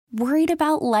Worried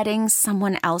about letting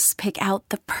someone else pick out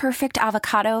the perfect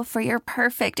avocado for your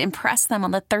perfect impress them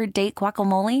on the third date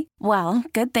guacamole? Well,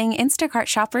 good thing Instacart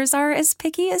shoppers are as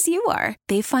picky as you are.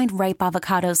 They find ripe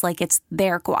avocados like it's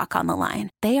their guac on the line.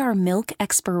 They are milk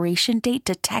expiration date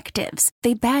detectives.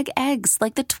 They bag eggs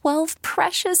like the 12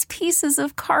 precious pieces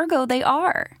of cargo they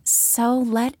are. So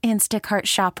let Instacart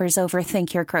shoppers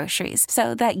overthink your groceries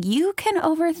so that you can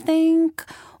overthink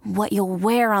what you'll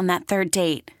wear on that third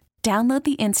date. Download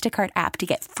the Instacart app to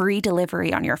get free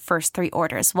delivery on your first 3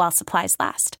 orders while supplies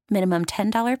last. Minimum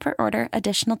 $10 per order.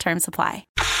 Additional terms apply.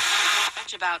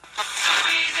 That's about...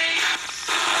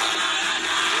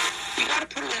 You gotta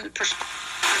put it in perspective.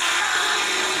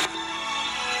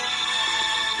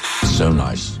 So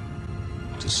nice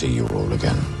to see you all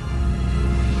again.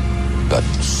 But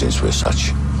since we're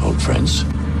such old friends,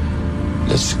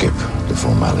 let's skip the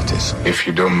formalities. If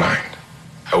you don't mind,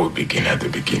 I will begin at the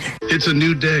beginning. It's a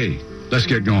new day. Let's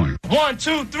get going. 1,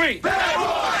 2, 3.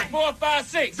 Bad boy. 4, 5,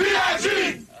 6.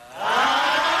 VIG!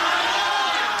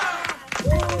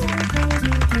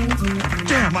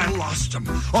 Damn, I lost him.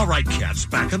 All right, cats,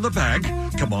 back in the bag.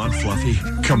 Come on, Fluffy.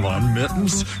 Come on,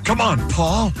 Mittens. Come on,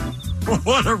 Paul.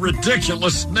 What a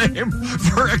ridiculous name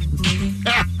for a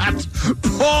cat.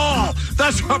 Paul,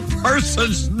 that's a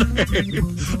person's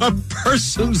name. A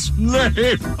person's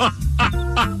name.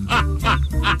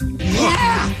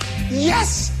 Yeah!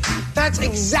 Yes! That's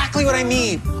exactly what I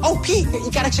mean. Oh, Pete,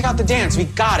 you gotta check out the dance. We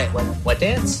got it. What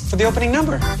dance? For the opening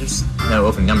number. There's no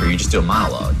opening number. You just do a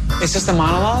monologue. It's just a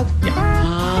monologue? Yeah.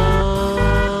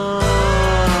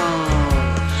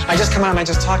 I just come out and I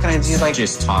just talk and I do like...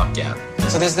 Just talk, yeah.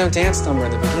 So there's no dance number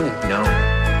in the beginning? No.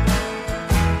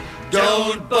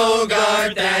 Don't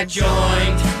bogart that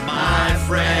joint, my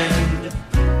friend.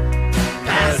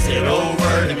 Pass it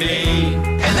over to me.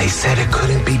 And they said it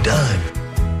couldn't be done.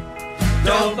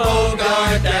 Don't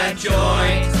bogart that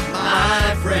joint,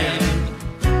 my friend.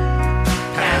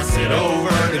 Pass it over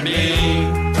to me.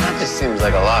 That just seems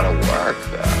like a lot of work,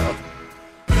 though.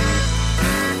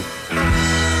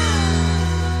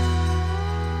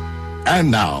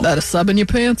 And now, That a sub in your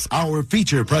pants? our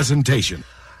feature presentation.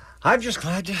 I'm just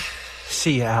glad to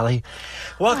see you, Allie.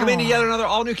 Welcome into yet another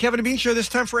all-new Kevin and Bean show, this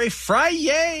time for a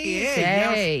Friday.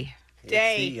 Day. It's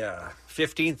the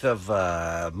 15th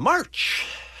of March.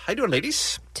 How you doing,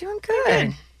 ladies? Doing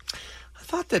good. I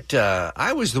thought that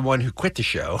I was the one who quit the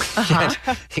show.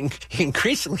 And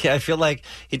increasingly, I feel like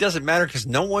it doesn't matter because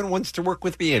no one wants to work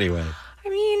with me anyway. I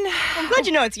mean, I'm glad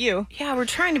you know it's you. Yeah, we're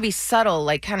trying to be subtle,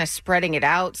 like kind of spreading it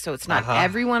out so it's not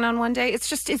everyone on one day. It's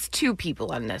 2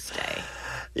 people on this day.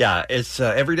 Yeah, it's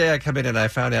every day I come in and I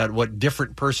found out what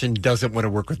different person doesn't want to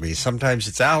work with me. Sometimes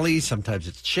it's Allie, sometimes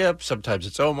it's Chip, sometimes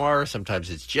it's Omar, sometimes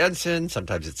it's Jensen,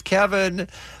 sometimes it's Kevin.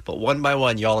 But one by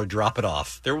one, y'all are dropping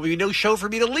off. There will be no show for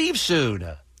me to leave soon.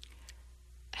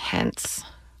 Hence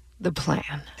the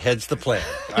plan. Hence the plan.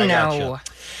 I No, of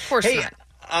course not.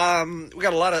 We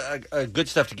got a lot of good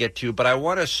stuff to get to, but I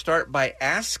want to start by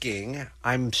asking,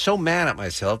 I'm so mad at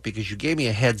myself because you gave me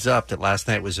a heads up that last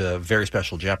night was a very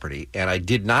special Jeopardy, and I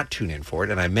did not tune in for it,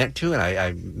 and I meant to, and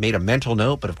I made a mental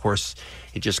note, but of course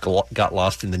it just got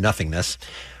lost in the nothingness.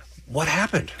 What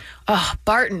happened? Oh,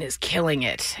 Barton is killing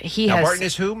it. Barton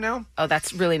is whom now? Oh,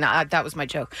 that's really not. That was my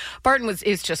joke. Barton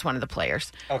is just one of the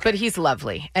players, but he's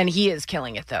lovely, and he is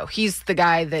killing it. Though he's the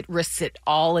guy that risks it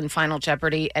all in Final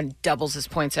Jeopardy and doubles his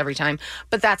points every time.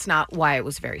 But that's not why it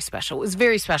was very special. It was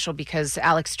very special because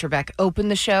Alex Trebek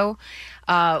opened the show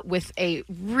with a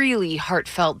really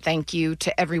heartfelt thank you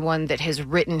to everyone that has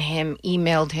written him,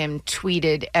 emailed him,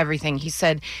 tweeted everything. He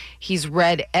said he's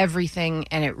read everything,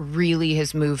 and it really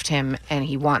has moved him, and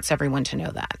he wants everyone to know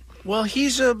that. Well,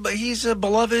 he's a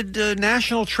beloved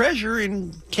national treasure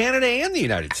in Canada and the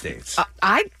United States.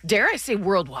 I say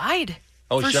worldwide.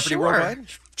 Oh, is Jeopardy worldwide?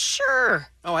 Sure.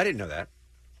 Oh, I didn't know that.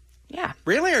 Yeah.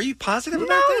 Really? Are you positive about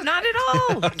that? No, not at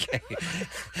all. Okay.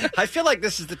 I feel like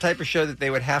this is the type of show that they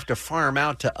would have to farm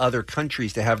out to other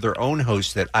countries to have their own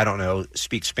hosts that, I don't know,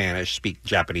 speak Spanish, speak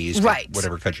Japanese, right,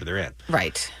 whatever country they're in.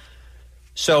 Right.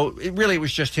 So it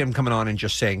was just him coming on and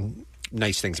just saying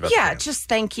nice things about Japan. Just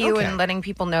thank you and letting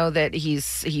people know that he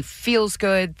feels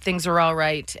good, things are all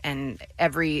right, and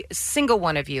every single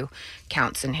one of you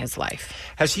counts in his life.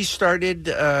 Has he started,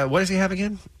 what does he have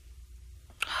again?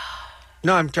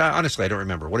 No, honestly, I don't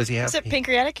remember. What does he have? Is it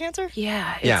pancreatic cancer?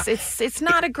 Yeah, it's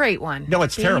not a great one. No,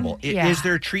 it's terrible. Yeah. Is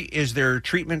there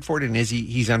treatment for it, and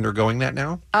he's undergoing that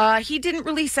now? He didn't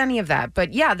release any of that,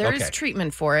 but yeah, there is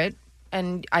treatment for it.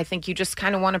 And I think you just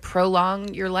kind of want to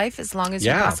prolong your life as long as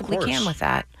you possibly can with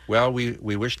that. Well, we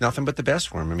wish nothing but the best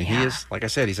for him. I mean, he is, like I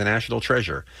said, he's a national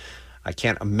treasure. I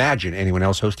can't imagine anyone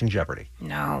else hosting Jeopardy.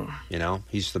 No. You know,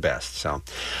 he's the best. So,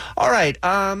 all right.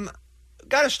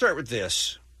 Got to start with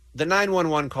this. The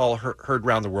 911 call heard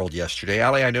around the world yesterday.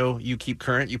 Allie, I know you keep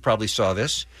current. You probably saw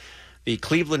this. The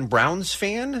Cleveland Browns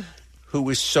fan who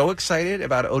was so excited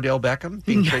about Odell Beckham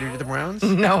being traded to the Browns.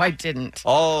 No, I didn't.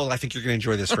 Oh, I think you're going to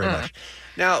enjoy this very much.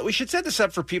 Now, we should set this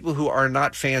up for people who are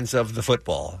not fans of the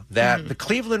football, that the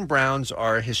Cleveland Browns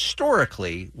are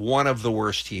historically one of the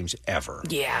worst teams ever.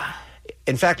 Yeah.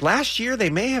 In fact, last year they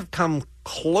may have come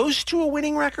close to a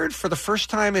winning record for the first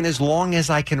time in as long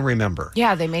as I can remember.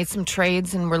 Yeah, they made some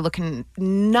trades and were looking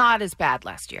not as bad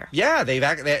last year. Yeah,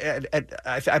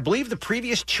 I believe the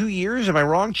previous 2 years, am I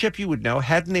wrong, Chip, you would know,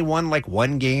 hadn't they won like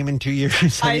one game in 2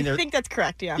 years? I think that's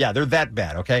correct, yeah. Yeah, they're that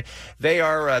bad, okay? They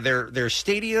are, their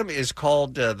stadium is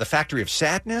called the Factory of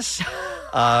Sadness.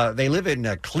 They live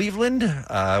in Cleveland,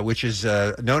 which is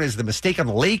known as the Mistaken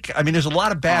Lake. I mean, there's a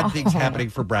lot of bad things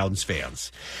happening for Browns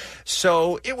fans.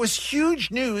 So it was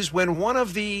huge news when one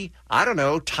of the, I don't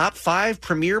know, top 5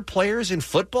 premier players in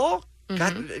football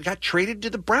got traded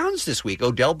to the Browns this week,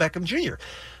 Odell Beckham Jr.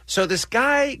 So this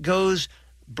guy goes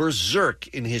berserk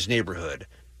in his neighborhood,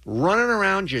 running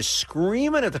around just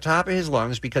screaming at the top of his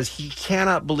lungs because he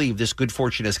cannot believe this good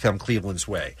fortune has come Cleveland's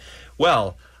way.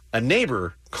 Well, a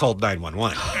neighbor called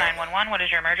 911. 911, what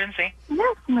is your emergency?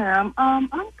 Yes, ma'am. I'm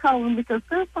calling because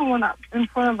there's someone up in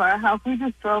front of our house. We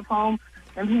just drove home,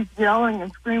 and he's yelling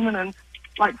and screaming and,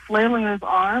 like, flailing his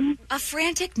arms. A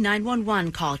frantic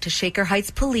 911 call to Shaker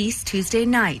Heights Police Tuesday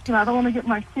night. And I don't want to get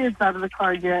my kids out of the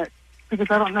car yet because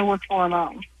I don't know what's going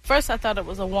on. First, I thought it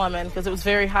was a woman because it was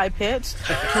very high-pitched.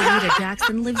 Kalita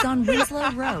Jackson lives on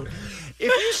Winslow Road.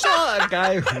 If you saw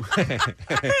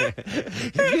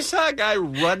a guy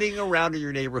running around in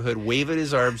your neighborhood, waving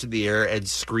his arms in the air and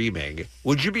screaming,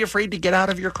 would you be afraid to get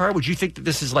out of your car? Would you think that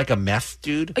this is like a meth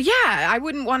dude? Yeah, I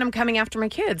wouldn't want him coming after my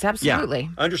kids. Absolutely.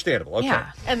 Yeah, understandable. Okay.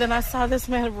 Yeah. And then I saw this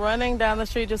man running down the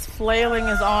street, just flailing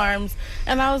his arms,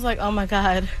 and I was like, oh my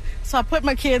God. So I put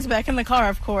my kids back in the car,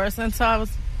 of course, and so I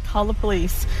was call the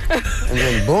police. And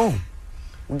then boom,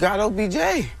 we got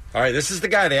OBJ. All right, this is the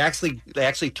guy. They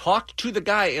actually talked to the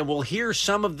guy, and we'll hear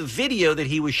some of the video that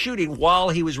he was shooting while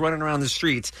he was running around the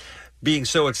streets being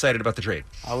so excited about the trade.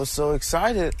 I was so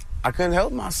excited, I couldn't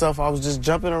help myself. I was just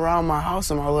jumping around my house,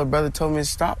 and my little brother told me to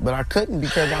stop, but I couldn't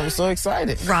because I was so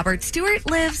excited. Robert Stewart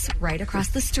lives right across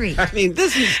the street. I mean,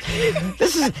 this is you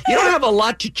don't have a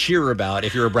lot to cheer about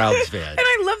if you're a Browns fan. And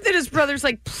I love that his brother's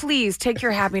like, please take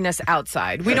your happiness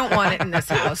outside. We don't want it in this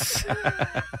house.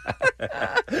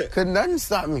 Couldn't nothing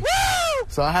stop me.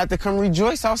 So I had to come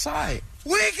rejoice outside.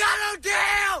 We got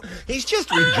Odell! He's just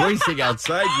rejoicing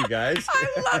outside, you guys. I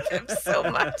love him so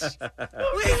much.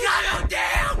 We got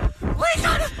Odell! We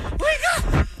got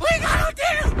Odell! We got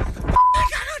Odell! We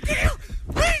got Odell!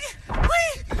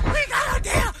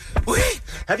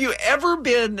 Have you ever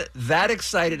been that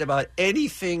excited about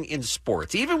anything in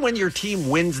sports? Even when your team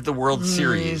wins the World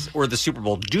Series or the Super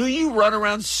Bowl, do you run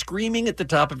around screaming at the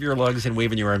top of your lungs and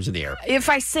waving your arms in the air? If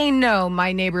I say no,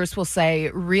 my neighbors will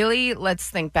say, really? Let's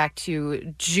think back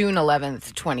to June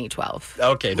 11th, 2012.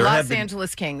 Okay. Los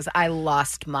Angeles Kings. I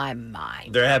lost my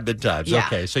mind. There have been times. Yeah.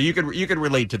 Okay. So you can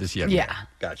relate to this, Yeah.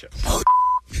 Gotcha.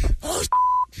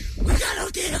 We got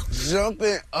Odell!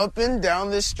 Jumping up and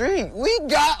down the street. We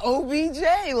got OBJ.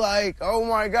 Like, oh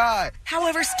my God.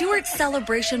 However, Stewart's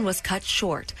celebration was cut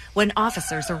short when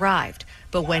officers arrived.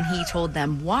 But when he told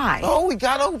them why... Oh, we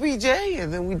got OBJ,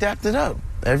 and then we dapped it up.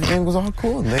 Everything was all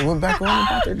cool, and they went back on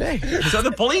about their day. So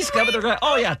the police come and they're going,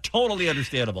 oh yeah, totally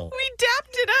understandable. We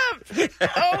dapped it up.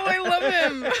 Oh, I love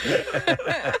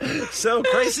him. So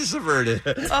crisis averted.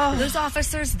 Those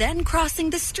officers then crossing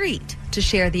the street to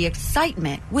share the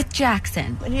excitement with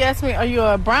Jackson. He asked me, are you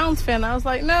a Browns fan? I was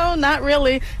like, no, not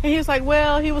really. And he was like,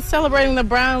 well, he was celebrating the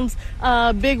Browns'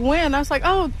 big win. I was like,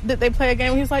 oh, did they play a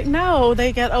game? He was like, no,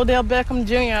 they got Odell Beckham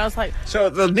Jr. I was like... So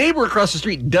the neighbor across the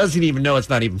street doesn't even know it's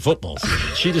not even football season.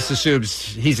 She just assumes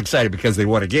he's excited because they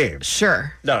won a game.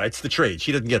 Sure. No, it's the trade.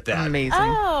 She doesn't get that. Amazing.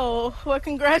 Oh, well,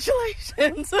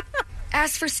 congratulations.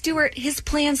 As for Stewart, his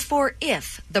plans for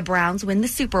if the Browns win the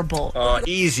Super Bowl.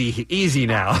 Easy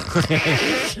now.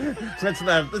 let's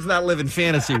not live in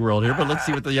fantasy world here, but let's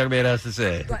see what the young man has to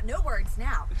say. Got no words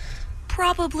now.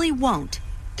 Probably won't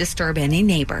disturb any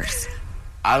neighbors.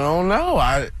 I don't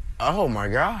know. Oh my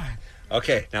God.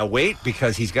 Okay, now wait,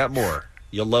 because he's got more.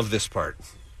 You'll love this part.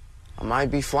 I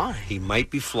might be flying. He might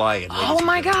be flying. Oh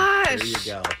my gosh. There you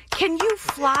go. Can you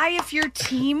fly if your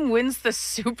team wins the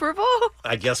Super Bowl?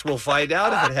 I guess we'll find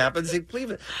out if it happens in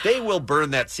Cleveland. They will burn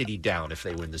that city down if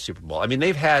they win the Super Bowl. I mean,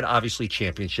 they've had, obviously,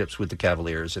 championships with the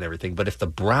Cavaliers and everything, but if the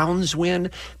Browns win,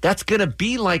 that's going to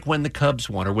be like when the Cubs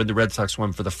won or when the Red Sox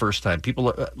won for the first time.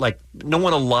 People, no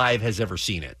one alive has ever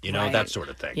seen it, Right. that sort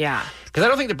of thing. Yeah. Because I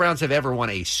don't think the Browns have ever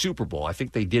won a Super Bowl. I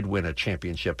think they did win a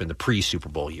championship in the pre-Super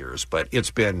Bowl years, but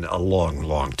it's been a long,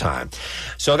 long time.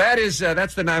 So that's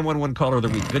the 911 caller of the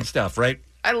week. Good stuff, right?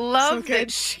 I love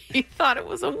that she thought it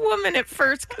was a woman at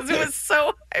first because it was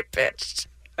so high-pitched.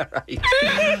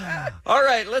 All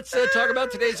right, let's talk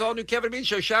about today's all-new Kevin and Bean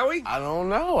Show, shall we? I don't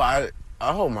know.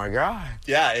 Oh, my God.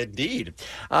 Yeah, indeed.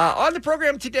 On the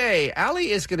program today,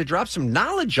 Allie is going to drop some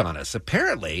knowledge on us.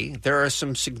 Apparently, there are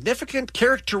some significant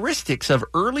characteristics of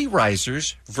early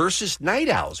risers versus night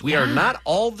owls. We are not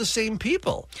all the same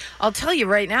people. I'll tell you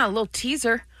right now, a little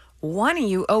teaser. One of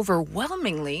you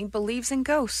overwhelmingly believes in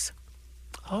ghosts.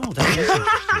 Oh, that is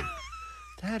interesting.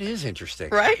 That is interesting.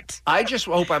 Right? I just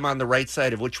hope I'm on the right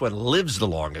side of which one lives the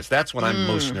longest. That's what I'm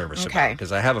most nervous about,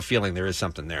 because I have a feeling there is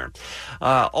something there.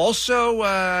 Also,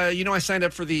 I signed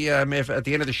up for the, at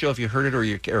the end of the show, if you heard it or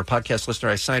you're a podcast listener,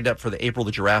 I signed up for the April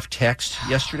the Giraffe text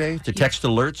yesterday, to text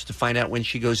alerts to find out when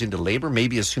she goes into labor,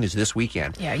 maybe as soon as this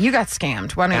weekend. Yeah, you got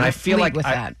scammed. Why don't and you I feel lead like with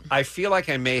that? I feel like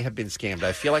I may have been scammed.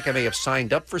 I feel like I may have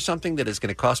signed up for something that is going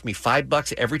to cost me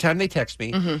 $5 every time they text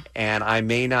me, and I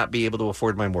may not be able to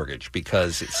afford my mortgage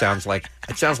because it sounds like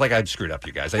I've screwed up,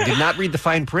 you guys. I did not read the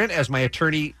fine print as my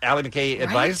attorney, Allie McKay,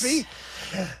 advised me.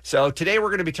 So today we're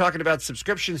going to be talking about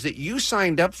subscriptions that you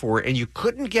signed up for and you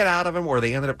couldn't get out of them, or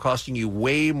they ended up costing you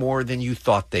way more than you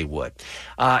thought they would.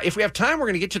 If we have time, we're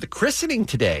going to get to the christening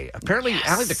today. Apparently,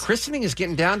 Allie, the christening is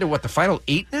getting down to, the final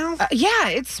 8 now? Yeah,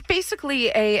 it's basically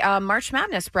a March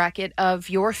Madness bracket of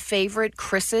your favorite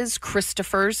Chris's,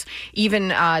 Christophers, even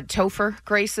Topher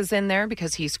Grace is in there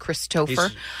because he's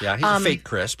Christopher. He's a fake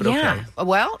Chris, but yeah. okay.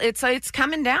 Well, it's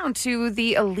coming down to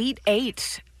the Elite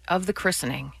 8 of the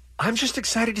christening. I'm just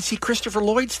excited to see Christopher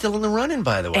Lloyd still in the running,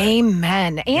 by the way.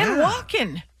 Amen. And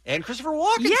Walken. And Christopher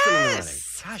Walken's still in the running.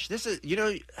 Gosh, this is,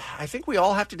 I think we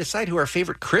all have to decide who our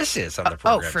favorite Chris is on the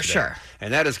program for today. sure.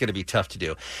 And that is going to be tough to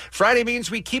do. Friday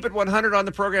means we keep it 100 on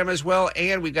the program as well,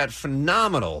 and we've got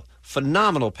phenomenal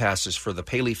passes for the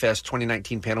Paley Fest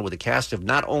 2019 panel with a cast of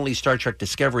not only Star Trek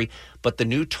Discovery, but the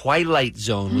new Twilight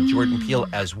Zone with Jordan Peele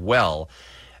as well.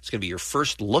 It's going to be your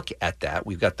first look at that.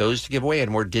 We've got those to give away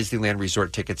and more Disneyland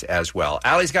Resort tickets as well.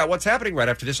 Allie's got what's happening right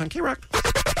after this on K-Rock.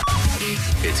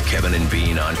 It's Kevin and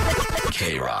Bean on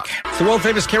K-Rock. It's the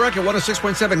world-famous K-Rock at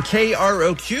 106.7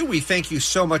 KROQ. We thank you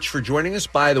so much for joining us.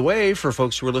 By the way, for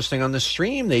folks who are listening on the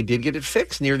stream, they did get it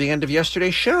fixed near the end of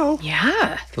yesterday's show.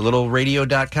 Yeah. The little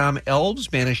radio.com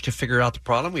elves managed to figure out the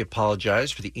problem. We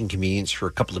apologize for the inconvenience for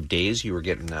a couple of days. You were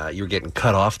getting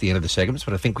cut off at the end of the segments,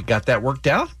 but I think we got that worked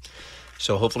out.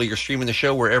 So hopefully you're streaming the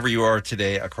show wherever you are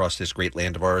today across this great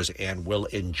land of ours and will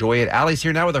enjoy it. Allie's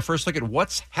here now with our first look at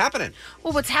what's happening.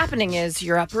 Well, what's happening is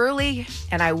you're up early,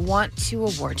 and I want to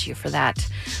award you for that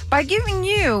by giving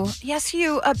you, yes,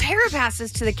 you, a pair of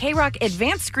passes to the K-Rock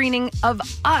advanced screening of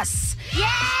Us. Yay!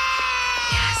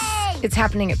 Yes! It's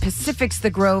happening at Pacific's The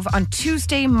Grove on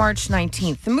Tuesday, March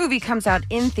 19th. The movie comes out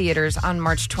in theaters on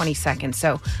March 22nd.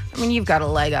 So, you've got a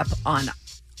leg up on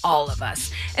all of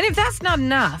us. And if that's not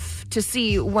enough to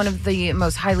see one of the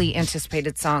most highly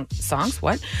anticipated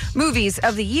movies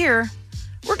of the year,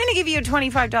 we're going to give you a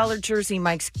 $25 Jersey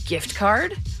Mike's gift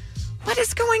card. What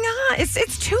is going on?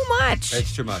 It's too much.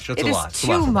 It's too much. That's a lot. It's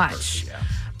too much.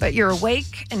 But you're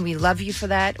awake, and we love you for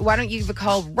that. Why don't you give a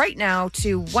call right now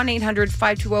to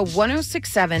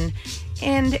 1-800-520-1067,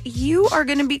 and you are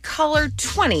going to be caller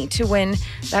 20 to win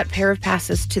that pair of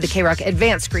passes to the K-Rock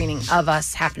advanced screening of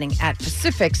Us happening at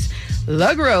Pacific's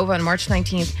The Grove on March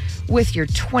 19th with your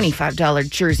 $25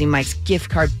 Jersey Mike's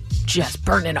gift card just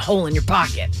burning a hole in your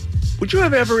pocket. Would you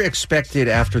have ever expected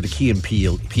after the Key and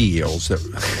Peele years that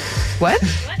what?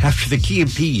 After the Key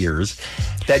and Peele years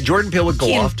that Jordan Peele would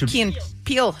go off to Key and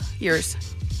Peele years?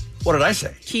 What did I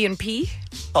say? Key and P?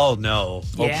 Oh no!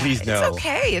 Yeah, please no! It's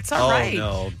okay. It's all right.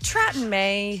 Oh no! Trot and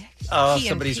May.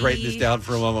 Somebody's writing this down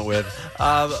for a moment. With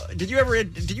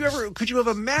could you have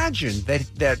imagined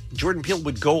that Jordan Peele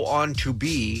would go on to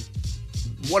be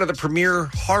one of the premier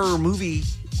horror movie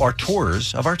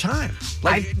auteurs of our time?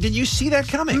 Did you see that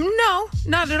coming? No,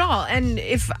 not at all. And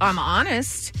if I'm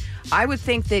honest, I would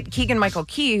think that Keegan-Michael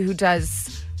Key, who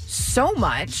does so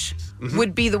much,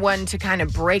 would be the one to kind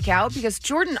of break out, because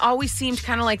Jordan always seemed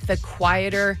kind of like the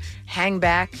quieter, hang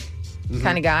back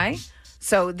kind of guy.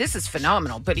 So this is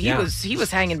phenomenal. But he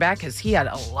was hanging back because he had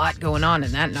a lot going on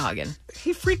in that noggin.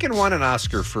 He freaking won an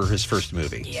Oscar for his first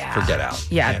movie. Yeah. For Get Out.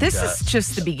 Yeah, And, this is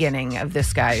just the beginning of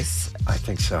this guy's. I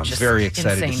think so. I'm just very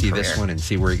excited to insane see this career. one and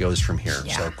see where he goes from here.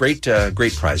 Yeah. So great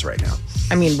prize right now.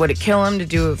 I mean, would it kill him to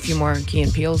do a few more Key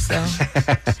and Peels, though?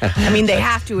 I mean, they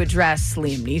have to address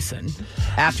Liam Neeson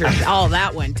after all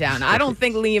that went down. I don't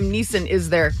think Liam Neeson is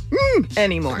there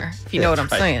anymore, if you know what I'm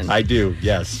saying. I do,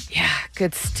 yes. Yeah,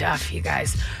 good stuff, you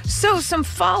guys. So some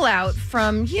fallout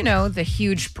from, the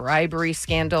huge bribery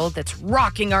scandal that's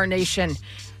rocking our nation.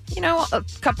 A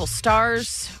couple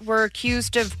stars were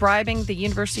accused of bribing the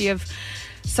University of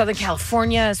Southern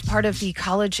California as part of the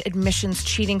college admissions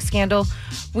cheating scandal.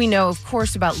 We know, of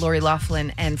course, about Lori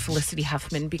Loughlin and Felicity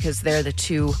Huffman because they're the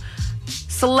two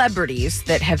celebrities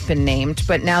that have been named,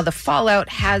 but now the fallout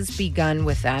has begun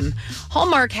with them.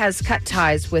 Hallmark has cut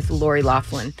ties with Lori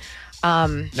Loughlin.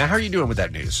 Now, how are you doing with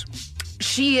that news?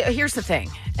 Here's the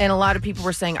thing, and a lot of people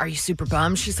were saying, are you super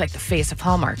bummed? She's like the face of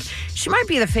Hallmark. She might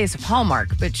be the face of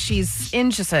Hallmark, but she's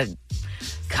in just a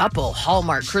couple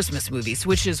Hallmark Christmas movies,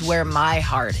 which is where my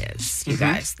heart is, you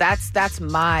guys. That's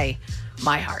my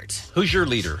heart. Who's your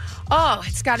leader? Oh,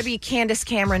 it's got to be Candace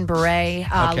Cameron Bure,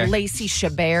 Lacey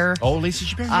Chabert. Oh, Lacey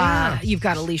Chabert, yeah. You've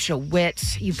got Alicia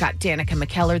Witt. You've got Danica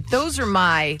McKellar. Those are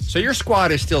my... So your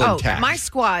squad is still intact. My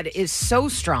squad is so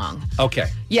strong. Okay.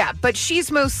 Yeah, but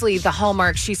she's mostly the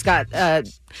Hallmark. She's got...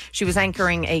 she was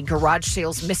anchoring a Garage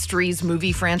Sales Mysteries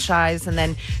movie franchise, and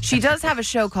then she does have a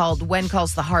show called When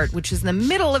Calls the Heart, which is in the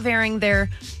middle of airing their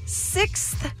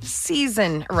 6th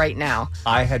season right now.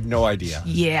 I had no idea.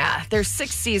 Yeah, their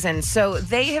 6th season. So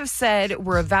they have said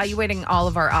we're evaluating all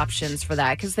of our options for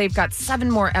that because they've got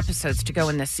 7 more episodes to go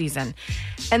in this season.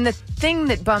 And the thing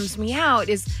that bums me out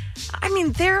is,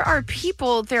 there are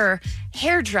people, there are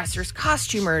hairdressers,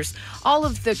 costumers, all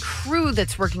of the crew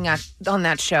that's working on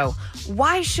that show.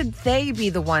 Why should they be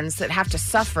the ones that have to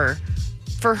suffer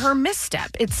for her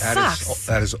misstep? It sucks.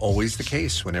 That is always the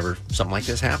case whenever something like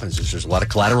this happens. There's a lot of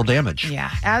collateral damage.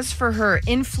 Yeah. As for her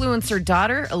influencer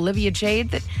daughter, Olivia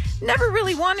Jade, that never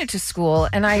really wanted to school.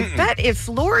 And I bet if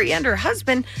Lori and her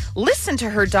husband listened to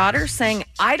her daughter saying,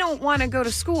 I don't want to go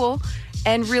to school,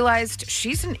 and realized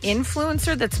she's an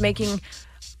influencer that's making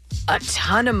a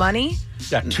ton of money.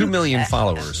 Got 2 million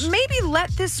followers. Maybe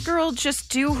let this girl just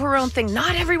do her own thing.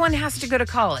 Not everyone has to go to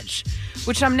college,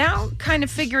 which I'm now kind of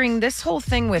figuring this whole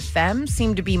thing with them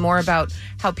seemed to be more about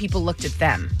how people looked at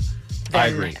them I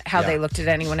agree. how they looked at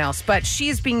anyone else. But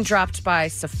she's being dropped by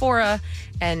Sephora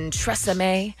and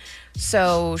Tresemme,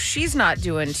 so she's not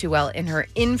doing too well in her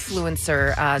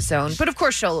influencer zone. But of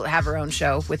course, she'll have her own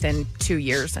show within 2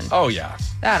 years, and oh yeah,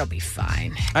 that'll be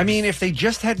fine. I mean, if they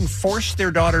just hadn't forced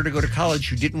their daughter to go to college,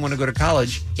 who didn't want to go to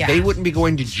college, Yeah. they wouldn't be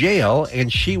going to jail,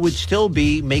 and she would still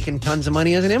be making tons of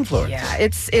money as an influencer. Yeah,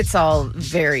 it's all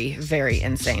very, very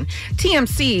insane.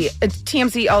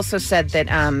 TMZ also said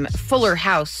that Fuller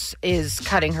House is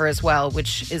cutting her as well,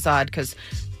 which is odd because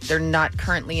they're not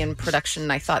currently in production.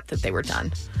 I thought that they were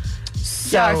done.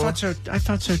 So, yeah, I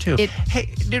thought so too.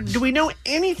 Hey, do we know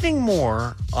anything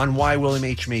more on why William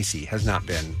H. Macy has not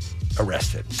been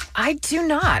arrested? I do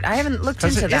not. I haven't looked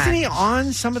into that. Isn't he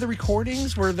on some of the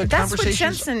recordings where the That's what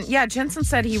conversations... Jensen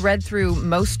said he read through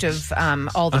most of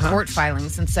all the court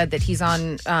filings and said that he's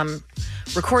on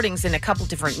recordings in a couple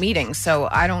different meetings. So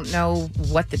I don't know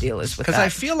what the deal is with that. Because I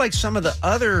feel like some of the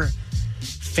other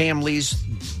families,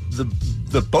 the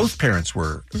both parents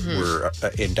were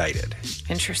indicted.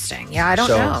 Interesting. Yeah, I don't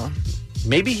know.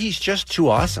 Maybe he's just too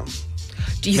awesome.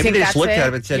 Do you Maybe think they that's just looked it? at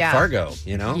him and said Yeah. Fargo,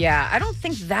 you know? Yeah, I don't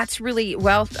think that's really,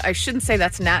 well, I shouldn't say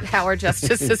that's not how our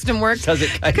justice system works.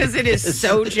 Because it is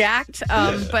so jacked.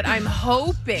 But I'm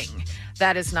hoping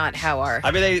that is not how our...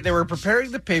 I mean, they were preparing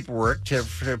the paperwork to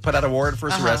put out a warrant for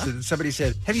his arrest, and somebody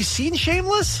said, have you seen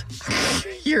Shameless?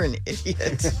 You're an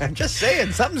idiot. I'm just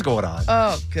saying, something's going on.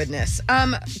 Oh, goodness.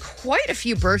 Quite a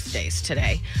few birthdays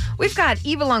today. We've got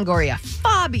Eva Longoria,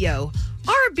 Fabio,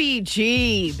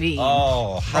 RBG Bean.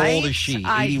 Oh, how old is she?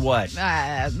 80 what?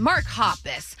 Mark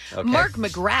Hoppus, Okay. Mark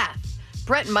McGrath,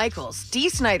 Brett Michaels, Dee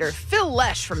Snider, Phil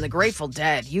Lesh from the Grateful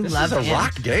Dead. You This love is a him.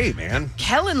 rock day, man.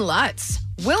 Kellen Lutz,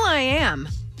 Will.i.am,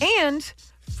 and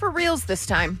for reals this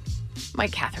time,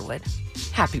 Mike Catherwood.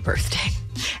 Happy birthday.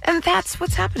 And that's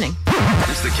what's happening.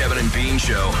 It's the Kevin and Bean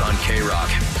Show on K-Rock.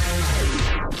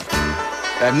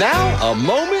 And now, a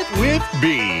moment with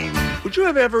Bean. Would you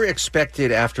have ever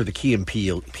expected after the Key and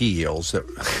Peele years that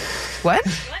what?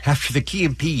 After the Key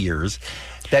and Peele years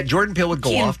that Jordan Peele would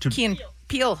go off to Key and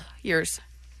Peele years.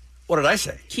 What did I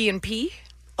say? Key and P?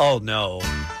 Oh no.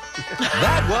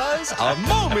 That was a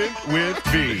moment with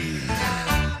Bean.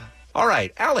 All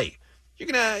right, Allie, You're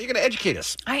gonna educate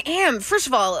us. I am. First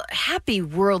of all, happy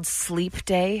World Sleep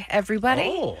Day, everybody.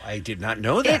 Oh, I did not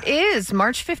know that. It is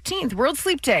March 15th, World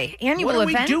Sleep Day, annual What are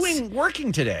event. we doing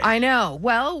working today? I know.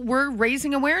 Well, we're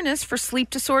raising awareness for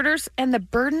sleep disorders and the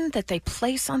burden that they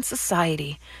place on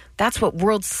society. That's what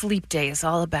World Sleep Day is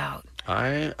all about.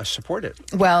 I support it.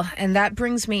 Well, and that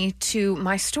brings me to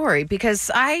my story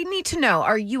because I need to know,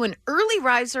 are you an early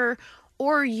riser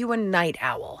or are you a night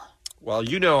owl? Well,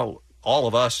 all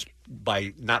of us,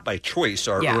 not by choice,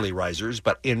 are early risers,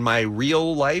 but in my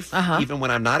real life, even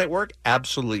when I'm not at work,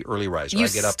 absolutely early riser. You I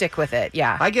get up, stick with it,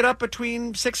 yeah. I get up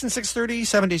between 6 and 6:30,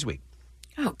 7 days a week.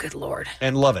 Oh, good Lord.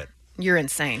 And love it. You're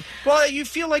insane. Well, you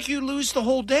feel like you lose the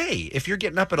whole day. If you're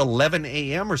getting up at 11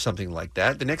 a.m. or something like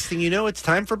that, the next thing you know, it's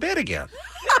time for bed again.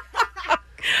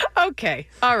 Okay.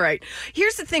 All right.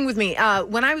 Here's the thing with me.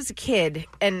 When I was a kid,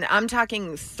 and I'm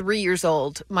talking 3 years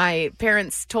old, my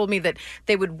parents told me that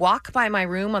they would walk by my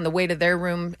room on the way to their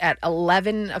room at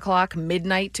 11 o'clock,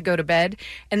 midnight, to go to bed,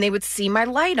 and they would see my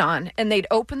light on, and they'd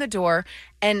open the door,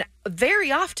 and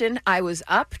very often I was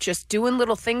up just doing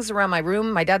little things around my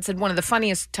room. My dad said one of the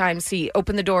funniest times he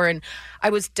opened the door, and I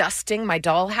was dusting my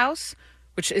dollhouse,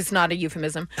 which is not a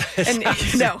euphemism. And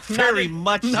no, very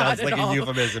much sounds like a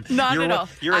euphemism. Not at all.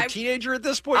 You're a teenager at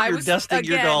this point? You're dusting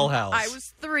your dollhouse. I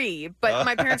was 3, but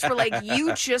my parents were like,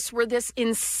 you just were this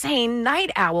insane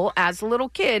night owl as a little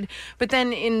kid. But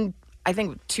then in, I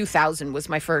think 2000 was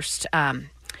my first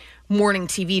morning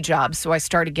TV job, so I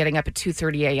started getting up at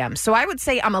 2:30 a.m. So I would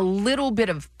say I'm a little bit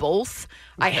of both.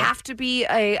 Okay. I have to be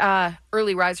a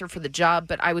early riser for the job,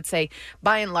 but I would say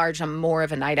by and large I'm more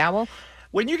of a night owl.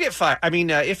 When you get fired,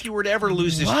 if you were to ever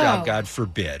lose this job, God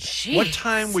forbid, Jeez. What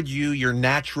time would your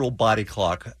natural body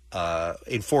clock,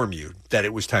 inform you that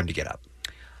it was time to get up?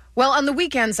 Well, on the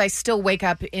weekends, I still wake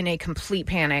up in a complete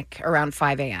panic around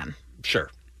 5 a.m. Sure.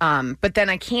 But then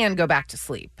I can go back to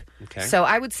sleep. Okay. So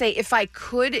I would say if I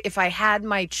had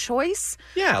my choice.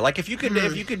 Yeah, like if you could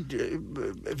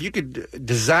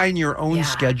design your own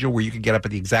schedule where you could get up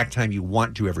at the exact time you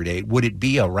want to every day, would it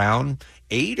be around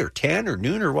 8 or 10 or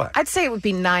noon or what? I'd say it would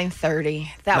be 9:30.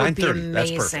 That would be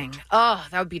amazing. Oh,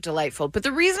 that would be delightful. But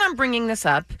the reason I'm bringing this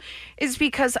up is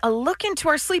because a look into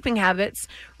our sleeping habits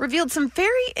revealed some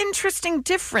very interesting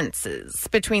differences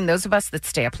between those of us that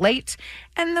stay up late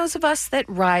and those of us that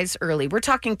rise early. We're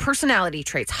talking personality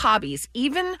traits, hobbies,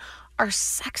 even our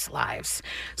sex lives.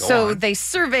 So they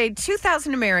surveyed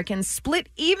 2,000 Americans split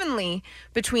evenly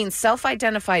between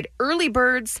self-identified early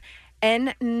birds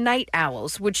and night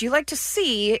owls. Would you like to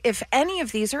see if any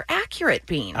of these are accurate,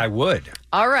 Bean? I would.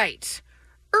 All right.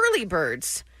 Early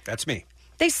birds. That's me.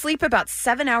 They sleep about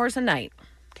 7 hours a night.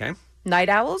 Okay. Night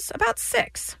owls, about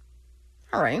 6.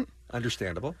 All right.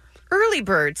 Understandable. Early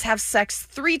birds have sex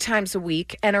 3 times a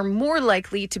week and are more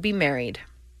likely to be married.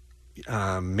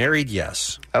 Married,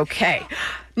 yes. Okay.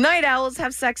 Night owls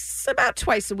have sex about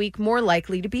twice a week, more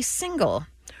likely to be single.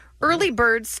 Early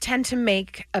birds tend to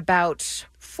make about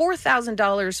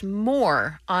 $4,000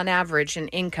 more on average in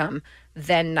income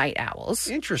than night owls.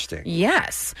 Interesting.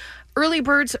 Yes. Early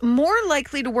birds more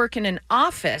likely to work in an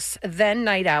office than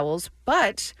night owls,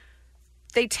 but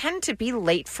they tend to be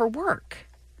late for work,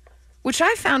 which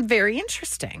I found very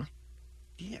interesting.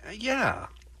 Yeah.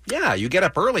 Yeah, you get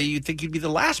up early, you'd think you'd be the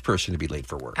last person to be late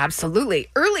for work. Absolutely.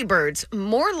 Early birds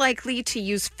more likely to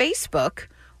use Facebook,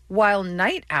 while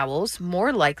night owls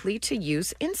more likely to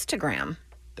use Instagram.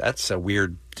 That's a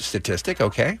weird statistic.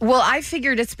 Okay. Well, I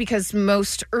figured it's because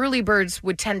most early birds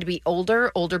would tend to be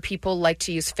older. Older people like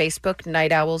to use Facebook.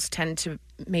 Night owls tend to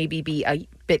maybe be a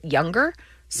bit younger,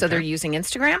 so they're using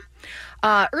Instagram.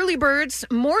 Early birds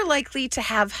more likely to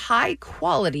have high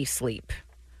quality sleep,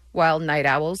 while night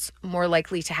owls more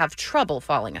likely to have trouble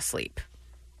falling asleep.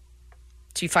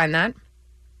 Do you find that?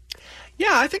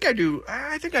 Yeah, I think I do.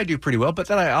 I think I do pretty well, but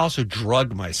then I also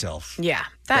drug myself. Yeah,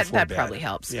 that probably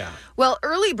helps. Yeah. Well,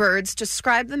 early birds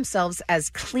describe themselves as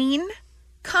clean,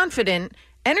 confident,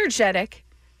 energetic,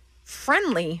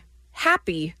 friendly,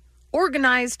 happy,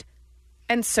 organized,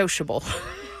 and sociable.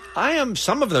 I am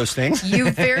some of those things. You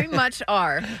very much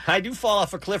are. I do fall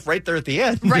off a cliff right there at the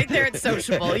end. Right there at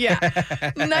sociable,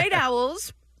 yeah. Night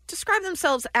owls describe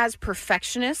themselves as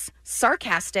perfectionists,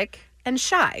 sarcastic, and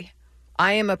shy.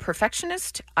 I am a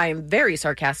perfectionist. I am very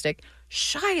sarcastic.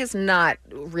 Shy is not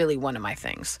really one of my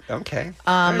things. Okay.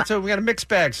 All right, so we got a mixed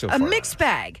bag so far. A mixed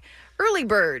bag. Early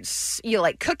birds, you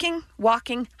like cooking,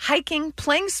 walking, hiking,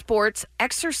 playing sports,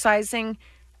 exercising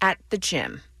at the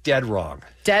gym. Dead wrong.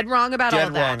 Dead wrong about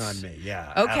all that. Dead wrong on me,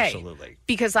 yeah. Okay. Absolutely.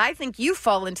 Because I think you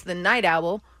fall into the night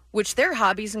owl which their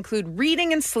hobbies include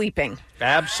reading and sleeping.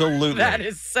 Absolutely. That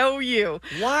is so you.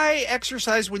 Why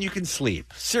exercise when you can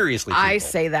sleep? Seriously, people. I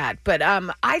say that, but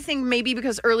I think maybe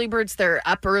because early birds, they're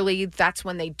up early. That's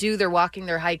when they do their walking,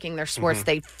 their hiking, their sports.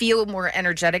 They feel more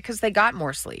energetic because they got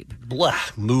more sleep. Blah,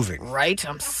 moving. Right,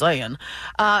 I'm saying.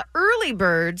 Early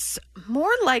birds,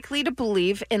 more likely to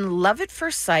believe in love at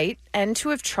first sight and to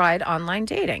have tried online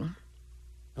dating.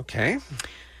 Okay.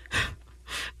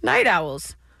 Night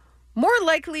owls, more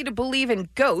likely to believe in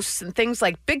ghosts and things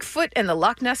like Bigfoot and the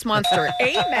Loch Ness Monster.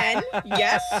 Amen.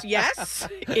 Yes,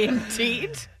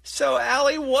 indeed. So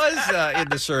Allie was in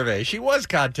the survey. She was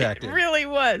contacted. It really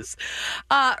was.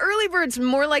 Early birds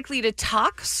more likely to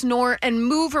talk, snore, and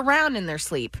move around in their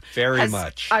sleep. Very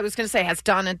much. I was going to say, has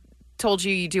Donna told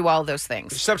you do all those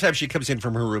things? Sometimes she comes in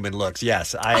from her room and looks.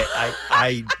 Yes,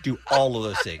 I do all of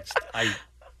those things.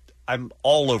 I'm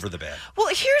all over the bed. Well,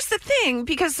 here's the thing,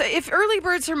 because if early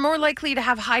birds are more likely to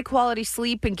have high-quality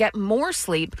sleep and get more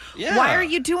sleep, why are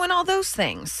you doing all those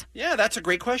things? Yeah, that's a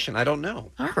great question. I don't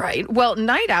know. All right. Well,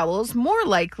 night owls more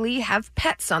likely have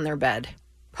pets on their bed.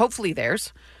 Hopefully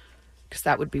theirs, because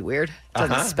that would be weird.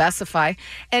 Doesn't specify.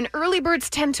 And early birds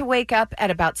tend to wake up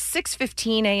at about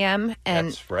 6:15 a.m. And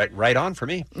that's right on for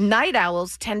me. Night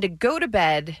owls tend to go to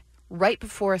bed right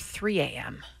before 3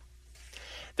 a.m.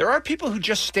 There are people who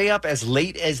just stay up as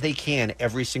late as they can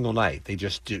every single night. They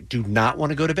just do not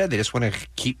want to go to bed. They just want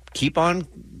to keep on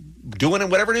doing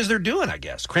whatever it is they're doing, I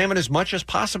guess. Cramming as much as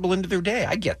possible into their day.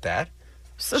 I get that.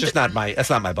 So it's just that's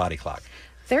not my body clock.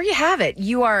 There you have it.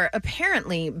 You are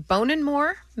apparently boning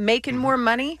more, making more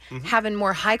money, having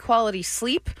more high-quality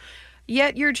sleep,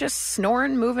 yet you're just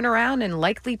snoring, moving around, and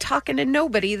likely talking to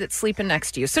nobody that's sleeping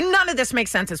next to you. So none of this makes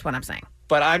sense is what I'm saying.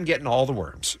 But I'm getting all the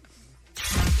worms.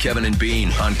 Kevin and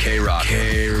Bean on K-Rock.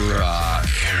 K-Rock.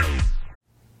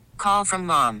 Call from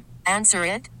mom. Answer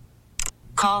it.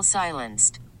 Call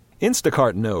silenced.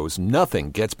 Instacart knows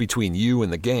nothing gets between you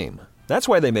and the game. That's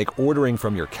why they make ordering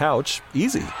from your couch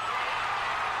easy.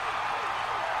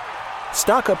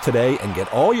 Stock up today and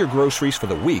get all your groceries for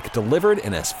the week delivered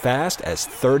in as fast as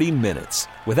 30 minutes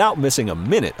without missing a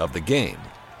minute of the game.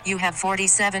 You have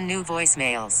 47 new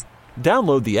voicemails.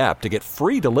 Download the app to get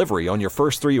free delivery on your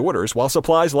first 3 orders while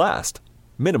supplies last.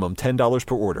 Minimum $10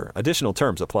 per order. Additional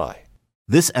terms apply.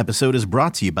 This episode is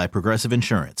brought to you by Progressive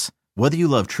Insurance. Whether you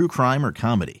love true crime or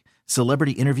comedy,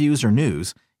 celebrity interviews or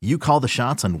news, you call the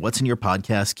shots on what's in your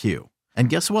podcast queue. And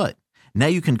guess what? Now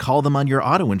you can call them on your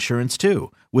auto insurance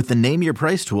too with the Name Your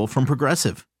Price tool from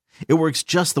Progressive. It works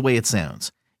just the way it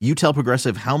sounds. You tell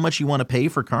Progressive how much you want to pay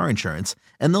for car insurance,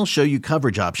 and they'll show you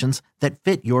coverage options that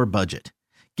fit your budget.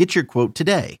 Get your quote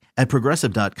today at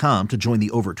Progressive.com to join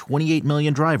the over 28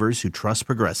 million drivers who trust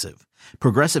Progressive.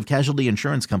 Progressive Casualty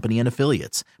Insurance Company and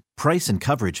Affiliates. Price and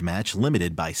coverage match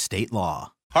limited by state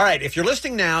law. All right, if you're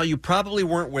listening now, you probably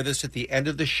weren't with us at the end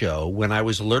of the show when I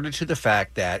was alerted to the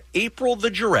fact that April the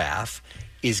giraffe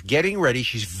is getting ready.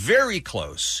 She's very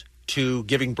close to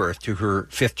giving birth to her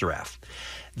 5th giraffe.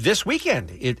 This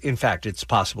weekend, in fact, it's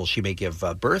possible she may give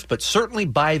birth, but certainly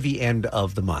by the end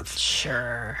of the month.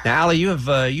 Sure. Now, Allie,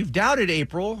 you've doubted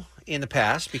April in the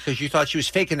past because you thought she was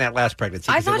faking that last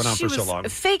pregnancy because it went on for so long. I thought she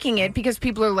was faking it because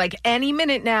people are like, any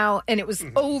minute now, and it was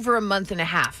over a month and a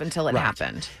half until it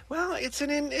happened. Well, it's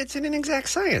an inexact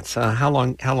science. How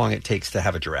long it takes to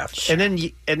have a giraffe, sure.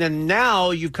 and then now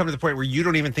you've come to the point where you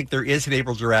don't even think there is an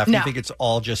April giraffe. No. You think it's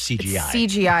all just CGI.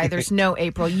 It's CGI. There's no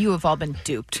April. You have all been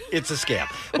duped. It's a scam.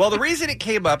 Well, the reason it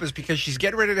came up is because she's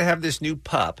getting ready to have this new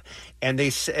pup, and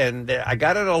I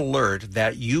got an alert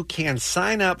that you can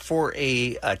sign up for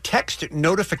a text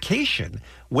notification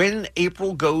when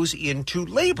April goes into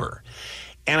labor.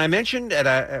 And I mentioned,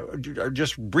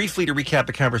 just briefly to recap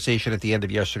the conversation at the end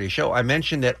of yesterday's show, I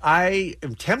mentioned that I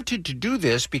am tempted to do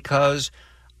this because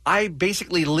I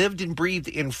basically lived and breathed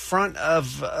in front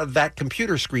of that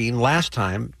computer screen last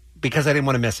time because I didn't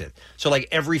want to miss it. So like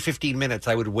every 15 minutes,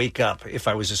 I would wake up if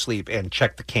I was asleep and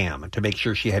check the cam to make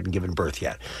sure she hadn't given birth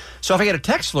yet. So if I get a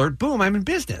text alert, boom, I'm in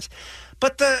business.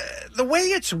 But the way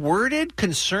it's worded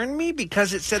concerned me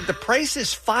because it said the price is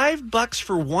 $5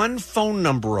 for one phone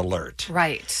number alert.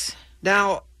 Right.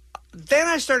 Now, then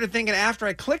I started thinking after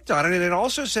I clicked on it, and it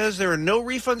also says there are no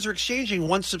refunds or exchanging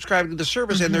once subscribed to the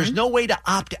service, and there's no way to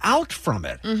opt out from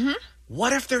it. Mm-hmm.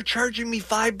 What if they're charging me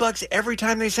 $5 every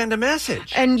time they send a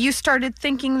message? And you started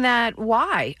thinking that,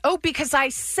 why? Oh, because I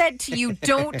said to you,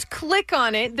 don't click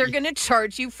on it. They're going to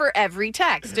charge you for every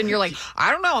text. And you're like,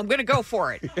 I don't know. I'm going to go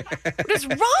for it. What is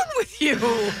wrong with you?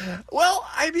 Well,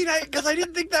 I mean, because I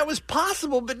didn't think that was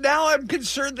possible, but now I'm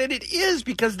concerned that it is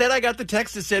because then I got the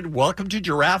text that said, welcome to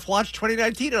Giraffe Watch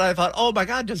 2019. And I thought, oh, my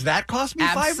God, does that cost me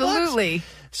 $5? Absolutely.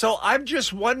 So I'm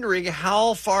just wondering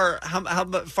how far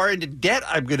into debt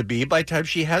I'm going to be by the time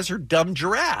she has her dumb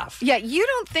giraffe. Yeah, you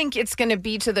don't think it's going to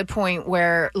be to the point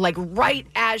where, like, right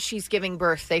as she's giving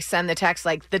birth, they send the text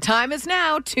like, the time is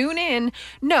now, tune in.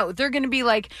 No, they're going to be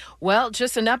like, well,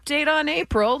 just an update on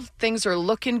April. Things are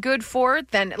looking good for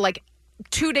it. Then, like,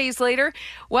 2 days later,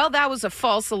 well, that was a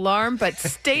false alarm, but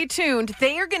stay tuned.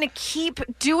 They are going to keep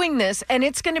doing this, and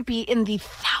it's going to be in the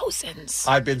thousands.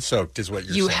 I've been soaked, is what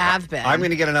you're saying. You have been. I'm going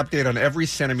to get an update on every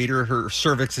centimeter her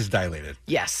cervix is dilated.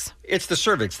 Yes. It's the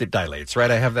cervix that dilates,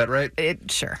 right? I have that right?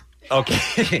 Sure.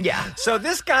 Okay. Yeah. So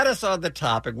this got us on the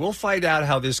topic. We'll find out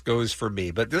how this goes for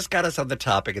me, but this got us on the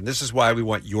topic, and this is why we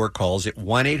want your calls at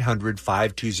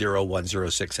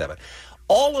 1-800-520-1067.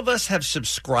 All of us have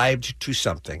subscribed to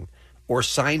something or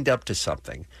signed up to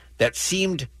something that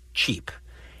seemed cheap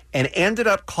and ended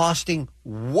up costing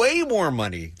way more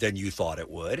money than you thought it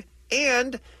would,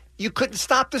 and you couldn't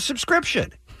stop the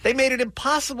subscription. They made it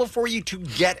impossible for you to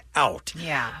get out.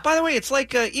 Yeah. By the way, it's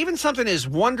like even something as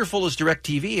wonderful as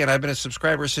DirecTV, and I've been a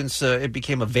subscriber since it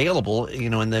became available,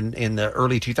 in the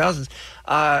early 2000s.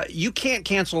 You can't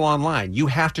cancel online. You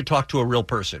have to talk to a real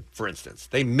person, for instance.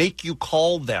 They make you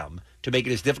call them to make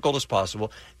it as difficult as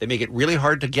possible. They make it really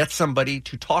hard to get somebody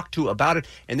to talk to about it,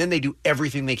 and then they do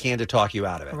everything they can to talk you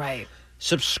out of it. Right.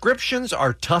 Subscriptions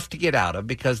are tough to get out of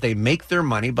because they make their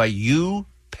money by you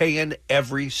paying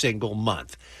every single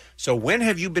month. So when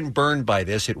have you been burned by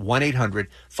this? At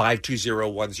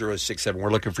 1-800-520-1067.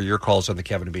 We're looking for your calls on the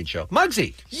Kevin and Bean Show.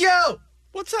 Muggsy. Yo!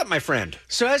 What's up, my friend?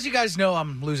 So as you guys know,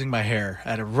 I'm losing my hair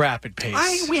at a rapid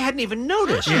pace. We hadn't even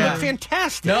noticed. You look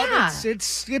fantastic. No,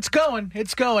 it's going.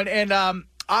 It's going. And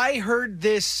I heard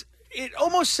this, it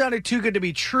almost sounded too good to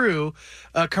be true,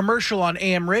 a commercial on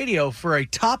AM radio for a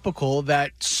topical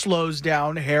that slows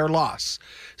down hair loss.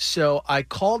 So I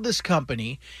called this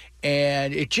company,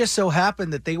 and it just so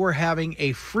happened that they were having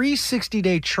a free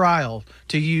 60-day trial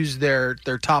to use their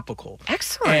topical.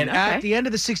 Excellent. And at the end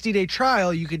of the 60-day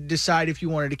trial, you could decide if you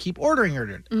wanted to keep ordering it or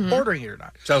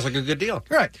not. Sounds like a good deal.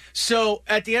 Right. So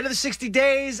at the end of the 60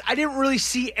 days, I didn't really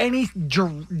see any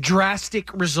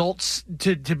drastic results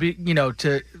to be,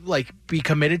 to like be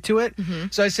committed to it.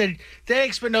 So I said,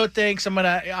 thanks, but no thanks.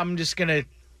 I'm just going to,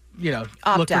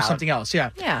 look for something else. Yeah.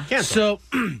 Yeah. So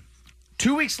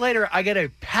 2 weeks later, I get a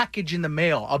package in the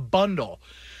mail, a bundle.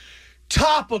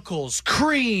 Topicals,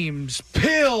 creams,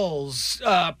 pills,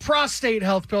 prostate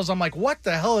health pills. I'm like, what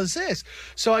the hell is this?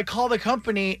 So I call the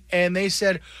company, and they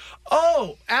said,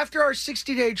 oh, after our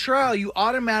 60-day trial, you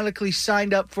automatically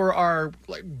signed up for our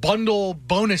bundle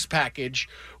bonus package,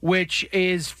 which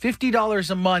is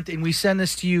 $50 a month, and we send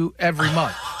this to you every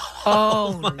month.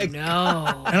 Oh,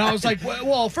 no. And I was like,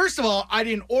 well, first of all, I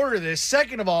didn't order this.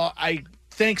 Second of all,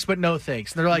 thanks, but no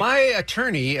thanks. And they're like, my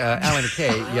attorney, Alan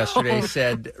McKay, yesterday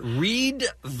said, read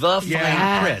the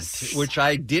fine print, which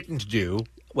I didn't do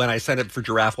when I signed up for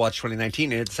Giraffe Watch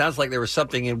 2019. And it sounds like there was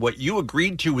something in what you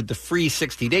agreed to with the free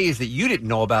 60 days that you didn't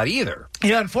know about either.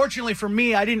 Yeah, unfortunately for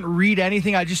me, I didn't read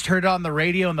anything. I just heard it on the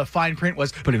radio, and the fine print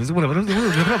was, oh,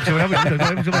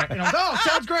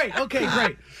 sounds great. Okay,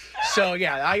 great. So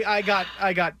yeah, I got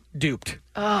duped.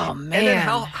 Oh man! And then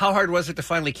how hard was it to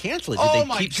finally cancel it? Did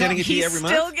they keep sending it to you every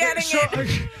month? Still getting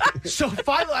it. So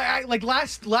finally,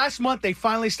 last month they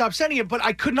finally stopped sending it, but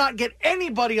I could not get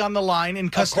anybody on the line in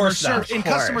customer service.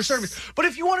 But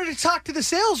if you wanted to talk to the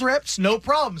sales reps, no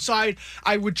problem. So I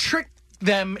would trick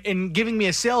them in giving me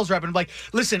a sales rep and be like,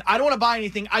 listen, I don't want to buy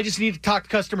anything. I just need to talk to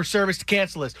customer service to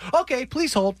cancel this. Okay,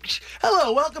 please hold.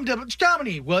 Hello, welcome to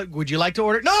Domini. What would you like to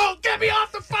order? No, get me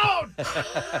off the phone.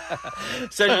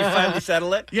 So you finally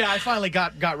settle it? Yeah, I finally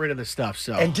got rid of the stuff.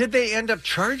 So. And did they end up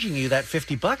charging you that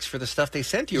 $50 for the stuff they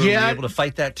sent you? Or were you able to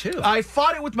fight that too? I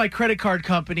fought it with my credit card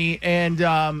company, and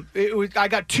I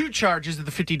got 2 charges of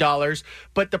the $50.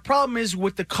 But the problem is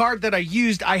with the card that I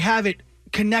used, I have it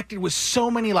connected with so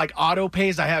many auto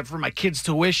pays I have for my kids'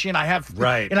 tuition. I have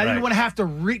I didn't want to have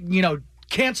to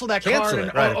cancel that card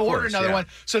and order another one.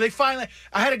 So they finally,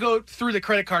 I had to go through the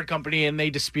credit card company, and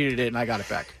they disputed it, and I got it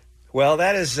back. Well,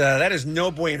 that is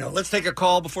no bueno. Let's take a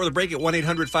call before the break at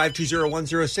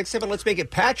 1-800-520-1067. Let's make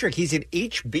it Patrick. He's in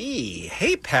HB.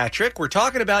 Hey, Patrick, we're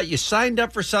talking about you signed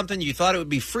up for something, you thought it would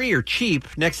be free or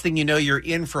cheap. Next thing you know, you're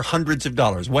in for hundreds of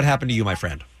dollars. What happened to you, my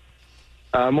friend?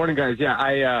 Morning, guys. Yeah,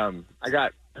 I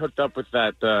got hooked up with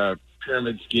that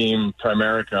pyramid scheme,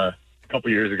 Primerica, a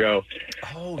couple years ago.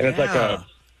 Oh, and it's like a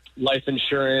life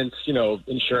insurance,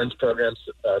 insurance program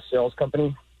sales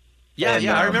company.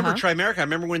 Yeah, I remember Primerica. I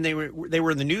remember when they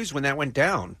were in the news when that went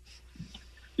down.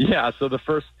 Yeah, so the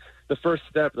first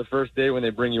step, the first day when they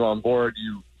bring you on board,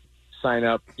 you sign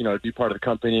up, to be part of the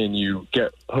company, and you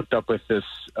get hooked up with this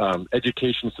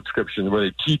education subscription where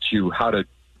they teach you how to,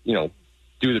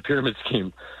 do the pyramid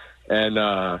scheme.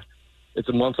 And it's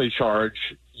a monthly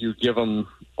charge. You give them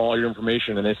all your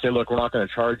information, and they say, look, we're not going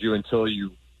to charge you until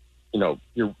you're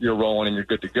rolling and you're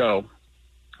good to go.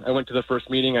 I went to the first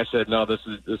meeting. I said, no, this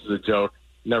is a joke.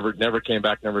 Never came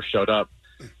back, never showed up.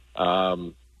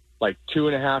 Like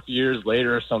 2.5 years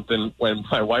later or something, when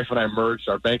my wife and I merged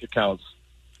our bank accounts,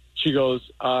 she goes,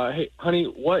 hey, honey,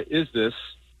 what is this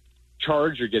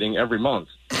charge you're getting every month?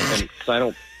 And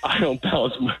so I don't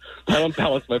balance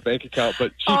my bank account,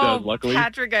 but she does, luckily.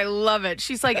 Patrick, I love it.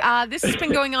 She's like, this has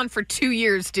been going on for 2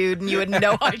 years, dude, and you had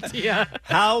no idea.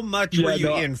 How much were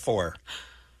you in for?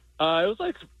 It was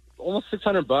like almost $600,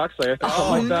 something like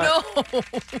that. No.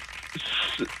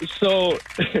 So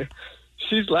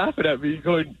she's laughing at me,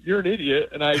 going, "You're an idiot,"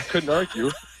 and I couldn't argue.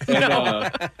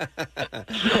 And,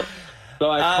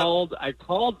 so I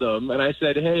called them and I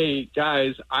said, "Hey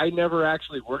guys, I never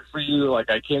actually worked for you. Like,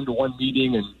 I came to one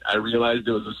meeting and I realized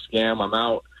it was a scam. I'm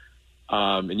out.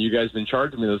 And you guys have been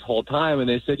charging me this whole time." And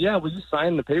they said, "Yeah, well, you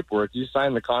signed the paperwork, you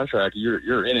signed the contract,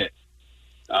 you're in it."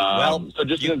 So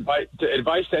just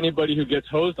advice to anybody who gets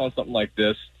hosed on something like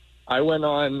this, I went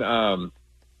on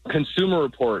Consumer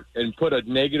Report and put a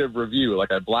negative review.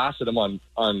 Like, I blasted them on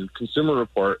Consumer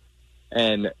Report.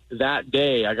 And that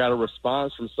day, I got a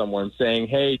response from someone saying,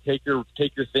 "Hey, take your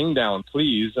thing down,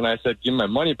 please." And I said, "Give me my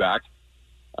money back."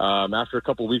 After a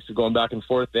couple of weeks of going back and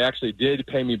forth, they actually did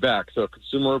pay me back. So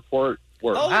Consumer Report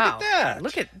worked. Oh,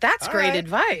 look at that! That's great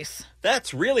advice.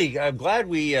 That's really. I'm glad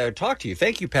we talked to you.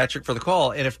 Thank you, Patrick, for the call.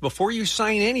 And if before you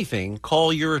sign anything,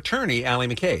 call your attorney, Allie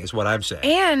McKay, is what I'm saying.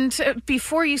 And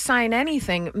before you sign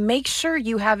anything, make sure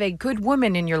you have a good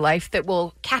woman in your life that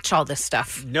will catch all this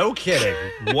stuff. No kidding.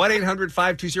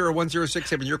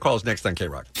 1-800-520-1067. Your call's next on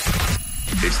K-Rock.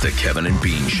 It's the Kevin and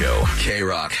Bean Show.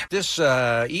 K-Rock. This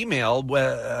email,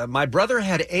 my brother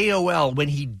had AOL. When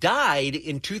he died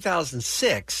in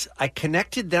 2006, I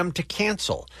connected them to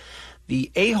cancel.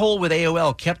 The a-hole with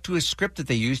AOL kept to his script that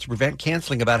they used to prevent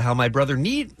canceling about how my brother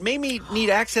may need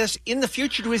access in the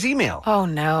future to his email. Oh,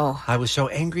 no. I was so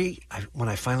angry when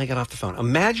I finally got off the phone.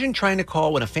 Imagine trying to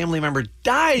call when a family member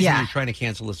dies and you're trying to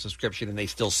cancel a subscription and they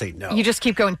still say no. You just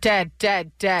keep going, dead,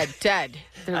 dead, dead, dead.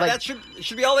 They're like, that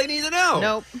should be all they need to know.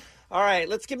 Nope. All right,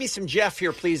 let's give me some Jeff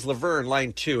here, please. Laverne,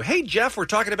 line 2. Hey, Jeff, we're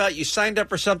talking about you signed up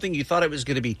for something you thought it was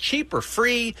going to be cheap or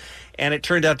free, and it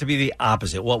turned out to be the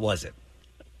opposite. What was it?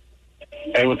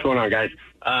 Hey, what's going on, guys?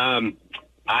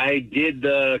 I did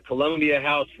the Columbia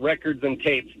House records and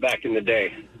tapes back in the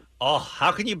day. Oh,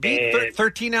 how can you beat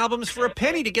 13 albums for a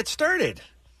penny to get started?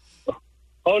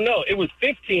 Oh, no, it was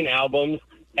 15 albums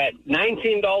at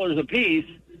 $19 a piece,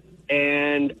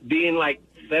 and being like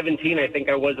 17, I think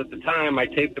I was at the time, I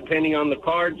taped a penny on the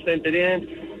card, sent it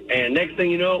in, and next thing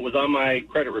you know, it was on my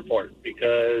credit report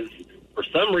because for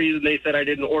some reason they said I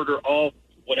didn't order all,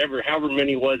 however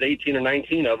many was, 18 or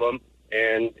 19 of them.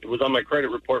 And it was on my credit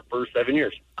report for 7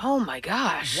 years. Oh, my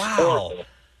gosh. Wow.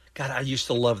 God, I used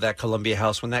to love that Columbia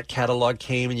House when that catalog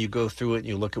came and you go through it and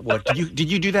you look at what...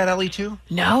 Did you do that, Ellie, too?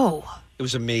 No. It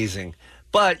was amazing.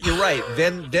 But you're right.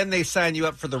 Then they sign you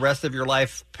up for the rest of your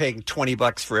life paying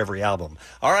 $20 for every album.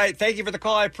 All right. Thank you for the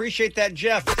call. I appreciate that,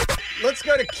 Jeff. Let's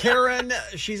go to Karen.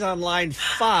 She's on line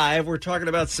 5. We're talking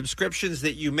about subscriptions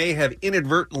that you may have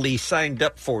inadvertently signed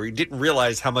up for. You didn't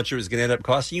realize how much it was going to end up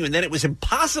costing you, and then it was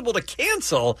impossible to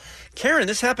cancel. Karen,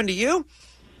 this happened to you?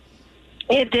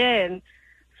 It did.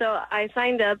 So I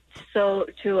signed up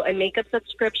to a makeup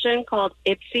subscription called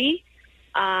Ipsy,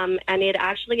 and it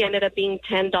actually ended up being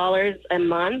 $10 a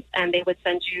month, and they would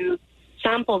send you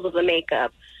samples of the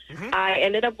makeup. Mm-hmm. I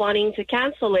ended up wanting to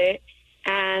cancel it,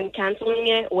 and canceling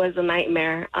it was a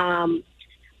nightmare.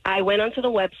 I went onto the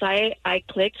website. I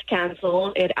clicked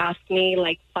cancel. It asked me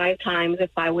like 5 times if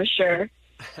I was sure.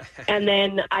 And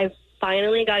then I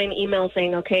finally got an email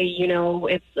saying, okay,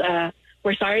 it's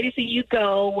we're sorry to see you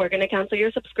go. We're going to cancel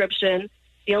your subscription.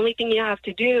 The only thing you have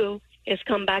to do is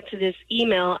come back to this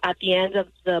email at the end of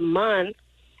the month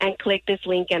and click this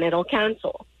link and it'll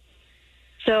cancel.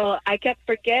 So I kept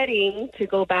forgetting to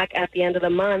go back at the end of the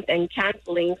month and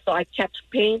canceling, so I kept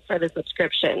paying for the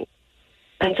subscription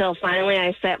until finally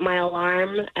I set my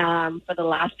alarm for the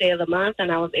last day of the month,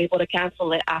 and I was able to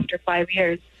cancel it after 5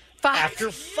 years.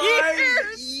 After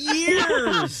 5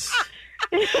 years!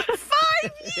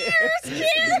 5 years,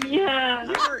 kid? Yeah.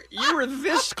 You were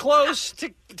this close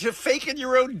to faking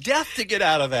your own death to get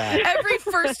out of that. Every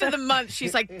first of the month,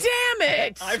 she's like, damn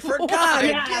it. I forgot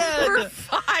again. For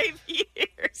 5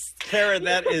 years. Karen,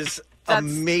 that is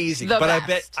amazing. But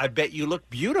I bet you look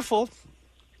beautiful.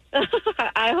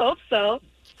 I hope so.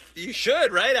 You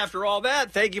should, right? After all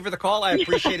that, thank you for the call. I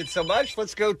appreciate it so much.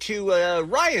 Let's go to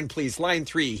Ryan, please. Line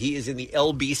 3. He is in the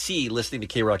LBC listening to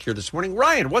K-Rock here this morning.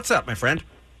 Ryan, what's up, my friend?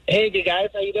 Hey, good guys.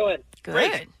 How you doing?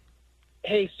 Great.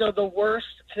 Hey, so the worst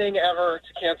thing ever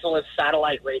to cancel is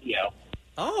satellite radio.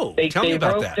 Oh, tell me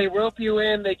about that. They rope you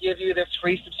in. They give you this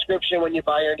free subscription when you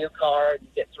buy your new car. You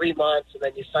get 3 months, and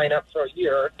then you sign up for a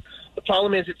year. The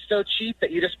problem is it's so cheap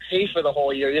that you just pay for the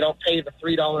whole year. You don't pay the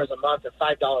 $3 a month or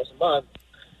 $5 a month.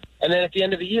 And then at the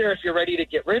end of the year, if you're ready to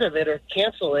get rid of it or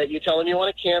cancel it, you tell them you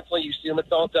want to cancel, you assume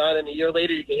it's all done, and a year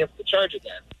later you get hit with the charge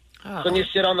again. Oh. So then you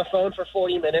sit on the phone for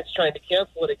 40 minutes trying to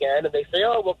cancel it again, and they say,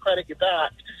 oh, we'll credit you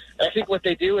back. And I think what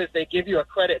they do is they give you a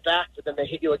credit back, but then they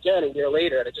hit you again a year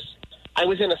later. And I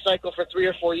was in a cycle for 3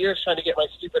 or 4 years trying to get my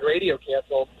stupid radio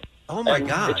canceled. Oh, my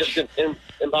gosh. It's just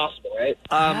impossible, right?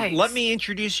 Nice. Let me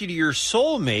introduce you to your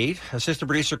soulmate. Assistant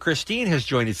producer Christine has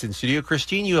joined us in studio.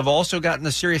 Christine, you have also gotten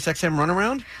the Sirius XM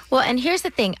runaround? Well, and here's the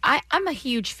thing. I'm a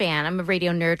huge fan. I'm a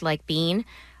radio nerd like Bean.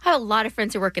 I have a lot of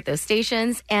friends who work at those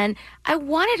stations, and I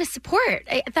wanted to support.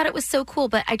 I thought it was so cool,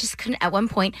 but I just couldn't, at one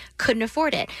point, couldn't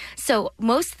afford it. So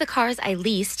most of the cars I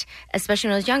leased, especially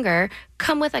when I was younger,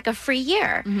 come with like a free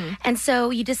year. Mm-hmm. And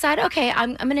so you decide, okay,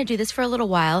 I'm going to do this for a little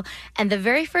while. And the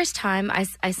very first time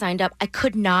I signed up, I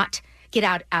could not get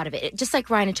out of it. Just like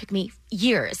Ryan, it took me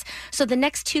years. So the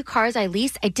next 2 cars I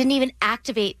leased, I didn't even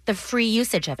activate the free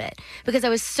usage of it because I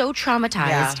was so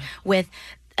traumatized with...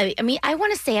 I mean, I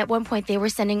want to say at one point they were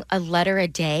sending a letter a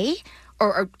day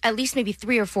or at least maybe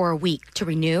 3 or 4 a week to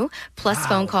renew, plus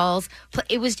phone calls.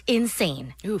 It was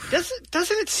insane. Doesn't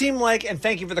it seem like, and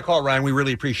thank you for the call, Ryan, we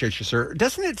really appreciate you, sir.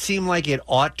 Doesn't it seem like it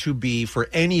ought to be for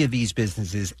any of these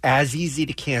businesses as easy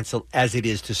to cancel as it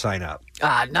is to sign up?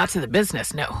 Not to the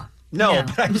business, no. No,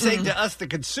 but I'm saying to us, the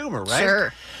consumer, right?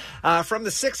 Sure. From the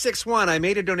 661, I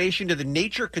made a donation to the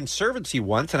Nature Conservancy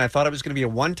once, and I thought it was going to be a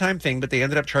one-time thing, but they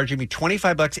ended up charging me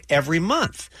 $25 every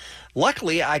month.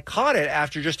 Luckily, I caught it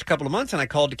after just a couple of months, and I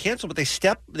called to cancel, but they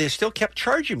still kept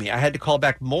charging me. I had to call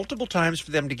back multiple times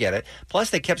for them to get it. Plus,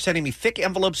 they kept sending me thick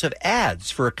envelopes of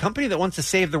ads for a company that wants to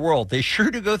save the world. They sure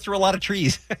do go through a lot of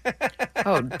trees.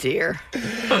 Oh, dear.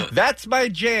 That's my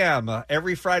jam.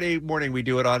 Every Friday morning, we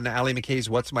do it on Allie McKay's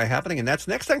What's My Happening, and that's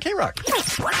next on K-Rock.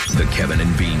 The Kevin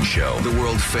and Bean Show, the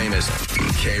world-famous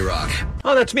K-Rock.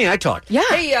 Oh, that's me. I talk. Yeah.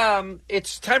 Hey,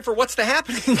 it's time for What's the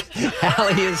Happening.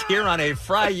 Allie is here on a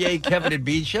Friday Kevin and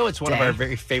Bean Show. It's one of our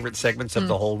very favorite segments of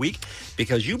the whole week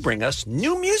because you bring us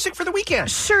new music for the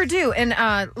weekend. Sure do. And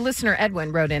listener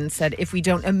Edwin wrote in and said, if we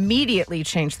don't immediately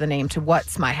change the name to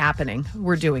What's My Happening,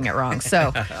 we're doing it wrong.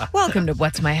 So welcome to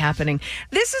What's My Happening.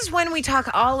 This is when we talk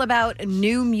all about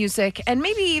new music and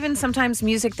maybe even sometimes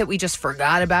music that we just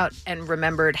forgot about and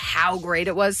remembered how great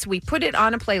it was. So we put it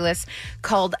on a playlist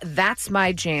called That's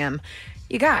My Jam.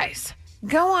 You guys,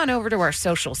 go on over to our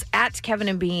socials at Kevin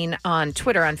and Bean on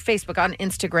Twitter, on Facebook, on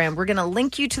Instagram. We're going to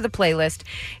link you to the playlist.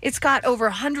 It's got over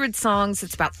 100 songs.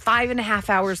 It's about 5.5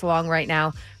 hours long right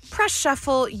now. Press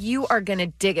shuffle. You are going to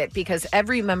dig it because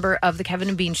every member of the Kevin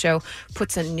and Bean Show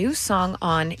puts a new song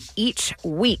on each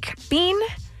week. Bean,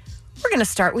 we're going to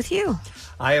start with you.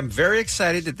 I am very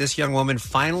excited that this young woman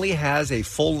finally has a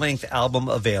full-length album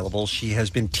available. She has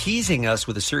been teasing us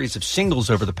with a series of singles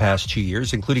over the past 2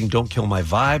 years, including Don't Kill My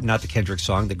Vibe, not the Kendrick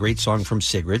song, the great song from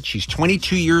Sigrid. She's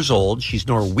 22 years old. She's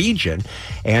Norwegian,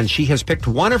 and she has picked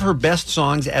one of her best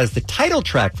songs as the title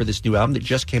track for this new album that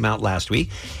just came out last week.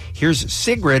 Here's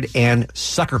Sigrid and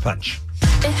Sucker Punch.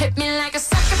 It hit me like a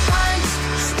sucker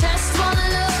punch. Just wanna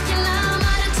look and I'm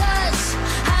out of touch.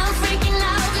 I'm freaking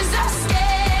out 'cause I'm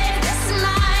scared. This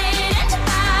might end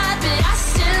bad, but I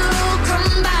still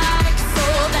come back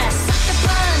for that sucker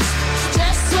punch.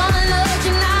 Just wanna look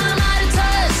and I'm out of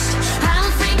touch.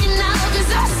 I'm freaking out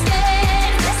 'cause I'm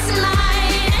scared. This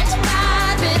might end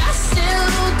bad, but I still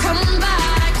come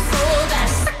back for that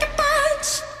sucker punch.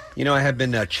 You know, I have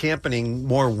been championing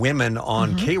more women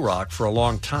on K-Rock for a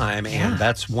long time, and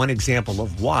that's one example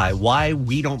of why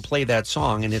we don't play that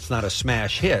song and it's not a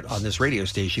smash hit on this radio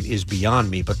station is beyond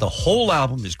me. But the whole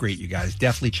album is great, you guys.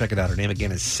 Definitely check it out. Her name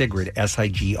again is Sigrid,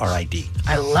 S-I-G-R-I-D.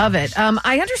 I love it.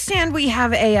 I understand we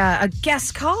have a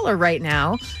guest caller right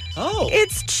now. Oh.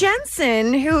 It's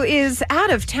Jensen, who is out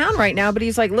of town right now, but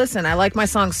he's like, listen, I like my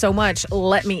song so much,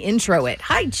 let me intro it.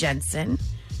 Hi, Jensen.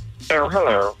 Oh,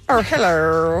 hello. Oh,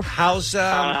 hello. How's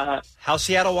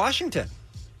Seattle, Washington?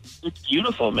 It's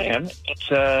beautiful, man.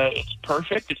 It's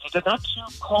perfect. It's not too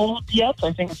cold yet.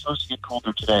 I think it's supposed to get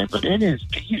colder today, but it is.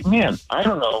 Man, I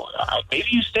don't know. Maybe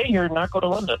you stay here and not go to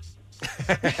London.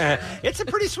 It's a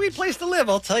pretty sweet place to live,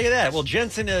 I'll tell you that. Well,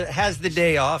 Jensen has the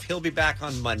day off. He'll be back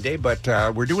on Monday, but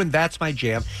we're doing That's My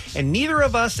Jam. And neither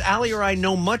of us, Allie or I,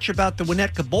 know much about the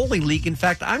Winnetka Bowling League. In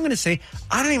fact, I'm going to say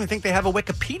I don't even think they have a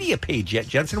Wikipedia page yet.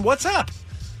 Jensen, what's up?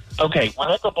 Okay,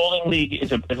 Winnetka Bowling League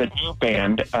is a new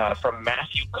band from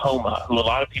Matthew Coma, who a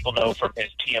lot of people know from his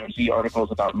TMZ articles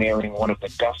about marrying one of the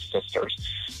Dust sisters.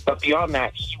 But beyond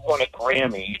that, he won a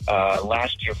Grammy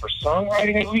last year for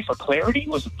songwriting, I believe, for Clarity.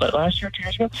 Was it last year, 2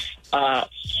 years ago?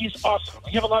 He's awesome.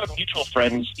 We have a lot of mutual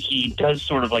friends. He does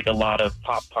sort of like a lot of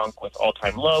pop punk with All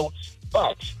Time Low.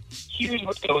 But here's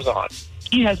what goes on.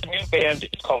 He has a new band.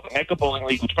 It's called Winnetka Bowling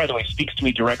League, which, by the way, speaks to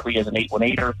me directly as an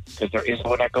 818er, because there is a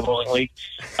Winnetka Bowling League.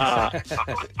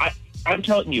 I'm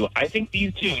telling you, I think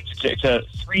these dudes, it's a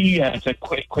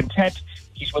quintet.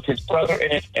 He's with his brother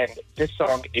in it, and this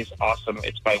song is awesome.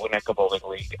 It's by Winnetka Bowling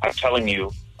League. I'm telling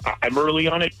you, I'm early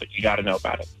on it, but you got to know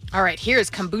about it. All right,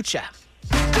 here's Kombucha.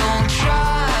 Don't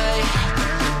try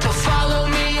to follow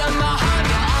me on my heart.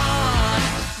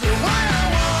 You're what I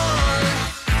want.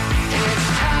 It's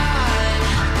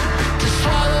time to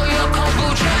swallow your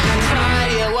kombucha and cry.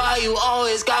 Yeah, why you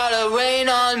always gotta rain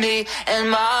on me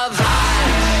and my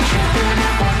vibe. Tripping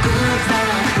up on good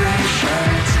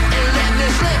vibrations and let me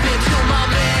slip into my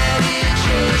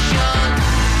meditation.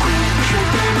 Quit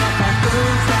tripping up on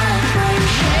good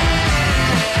vibrations.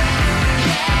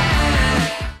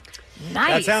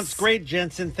 Nice. That sounds great,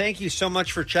 Jensen. Thank you so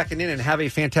much for checking in, and have a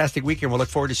fantastic weekend. We'll look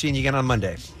forward to seeing you again on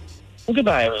Monday. Well,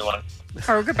 goodbye, everyone.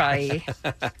 Oh, goodbye.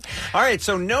 All right,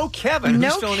 so no Kevin. No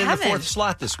Who's filling in the Kevin. fourth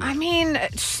slot this week? I mean,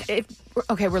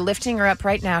 okay, we're lifting her up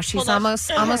right now. She's Hold on.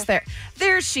 almost there.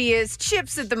 There she is.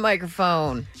 Chips at the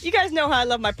microphone. You guys know how I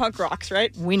love my punk rocks,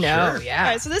 right? We know, Sure. yeah. All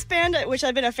right, so this band, which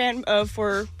I've been a fan of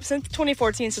since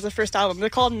 2014, since the first album, they're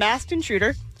called Masked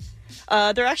Intruder.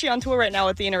 They're actually on tour right now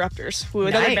with the Interrupters, who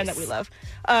another Nice. band that we love.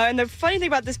 And the funny thing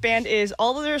about this band is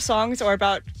all of their songs are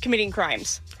about committing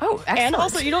crimes. Oh, excellent. And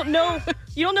also, you don't know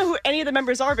who any of the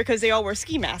members are because they all wear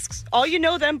ski masks. All you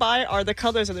know them by are the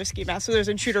colors of their ski masks. So there's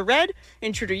Intruder Red,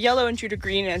 Intruder Yellow, Intruder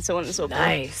Green, and so on and so forth.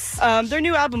 Nice. Their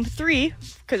new album 3,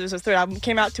 because it was their third album,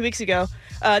 came out 2 weeks ago.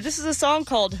 This is a song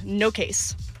called No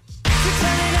Case.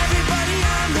 Telling everybody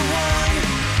I'm the one,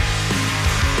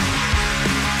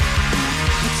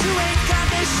 but you ain't got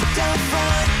this shit down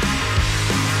front.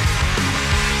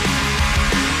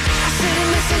 I should've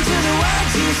listened to the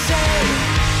words you say.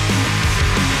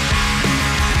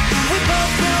 We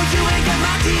both know you ain't got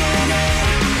my DNA.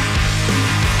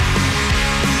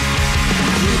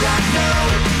 You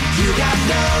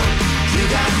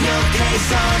got no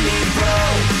case on me, bro.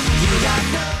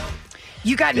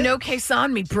 You got no case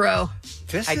on me, bro.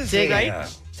 This I is dig a,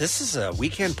 it. this is a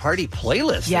weekend party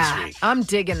playlist Yeah, this week. I'm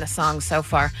digging the song so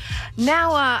far.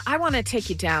 Now, I want to take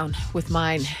you down with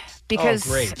mine. Because,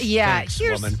 great. yeah, Thanks,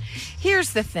 here's woman.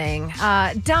 here's the thing.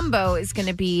 Dumbo is going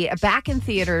to be back in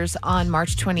theaters on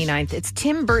March 29th. It's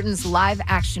Tim Burton's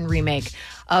live-action remake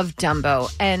of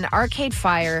Dumbo. And Arcade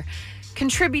Fire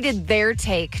contributed their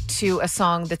take to a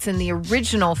song that's in the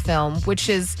original film, which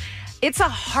is... It's a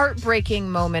heartbreaking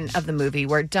moment of the movie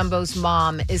where Dumbo's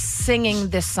mom is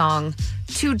singing this song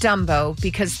to Dumbo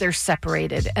because they're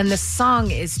separated. And the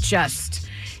song is just,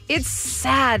 it's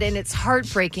sad and it's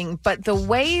heartbreaking, but the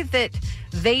way that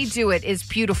they do it is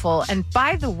beautiful. And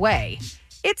by the way,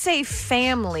 it's a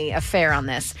family affair on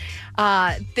this.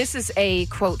 This is a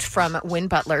quote from Win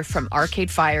Butler from Arcade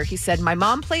Fire. He said, "My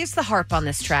mom plays the harp on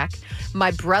this track.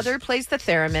 My brother plays the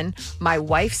theremin. My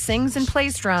wife sings and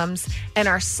plays drums. And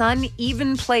our son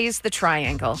even plays the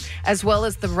triangle, as well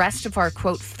as the rest of our,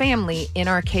 quote, family in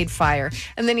Arcade Fire."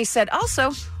 And then he said,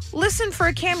 also, listen for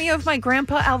a cameo of my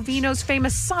grandpa Alvino's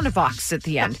famous Sonovox at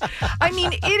the end. I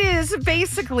mean, it is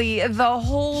basically the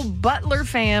whole Butler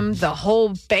fam, the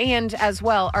whole band as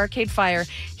well, Arcade Fire.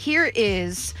 Here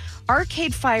is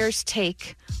Arcade Fire's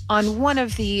take on one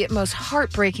of the most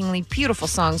heartbreakingly beautiful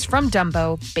songs from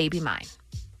Dumbo, Baby Mine.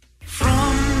 From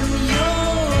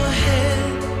your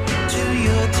head to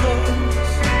your toes,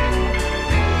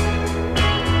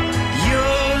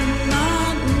 you're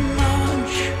not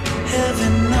much,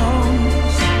 heaven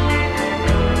knows,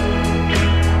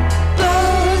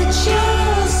 but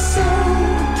you're so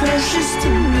precious to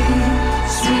me,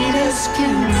 sweet as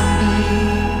can be.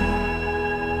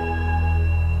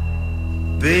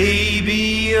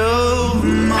 Baby of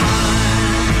mine.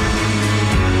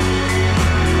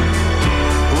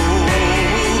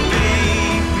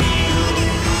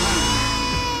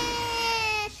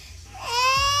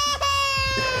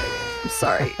 I'm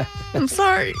sorry. I'm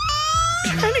sorry.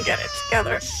 I'm trying to get it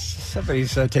together.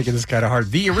 Somebody's taking this kind of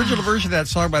hard. The original version of that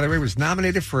song, by the way, was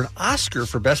nominated for an Oscar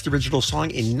for Best Original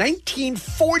Song in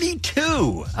 1942.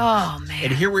 Oh, man.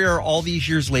 And here we are all these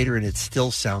years later, and it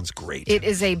still sounds great. It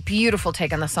is a beautiful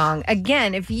take on the song.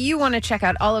 Again, if you want to check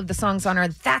out all of the songs on our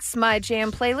That's My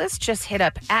Jam playlist, just hit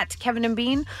up at Kevin and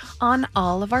Bean on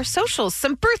all of our socials.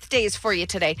 Some birthdays for you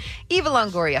today. Eva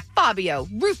Longoria, Fabio,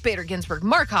 Ruth Bader Ginsburg,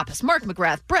 Mark Hoppus, Mark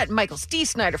McGrath, Brett Michaels, Dee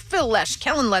Snyder, Phil Lesh,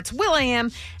 Kellen Lutz,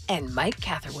 will.i.am, and Mike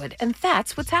Catherwood. And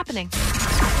that's what's happening.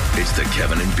 It's the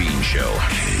Kevin and Bean Show.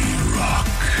 K-Rock.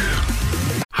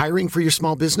 Hiring for your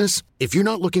small business? If you're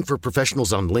not looking for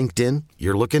professionals on LinkedIn,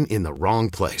 you're looking in the wrong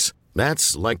place.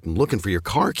 That's like looking for your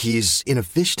car keys in a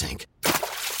fish tank.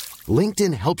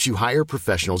 LinkedIn helps you hire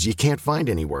professionals you can't find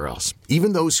anywhere else,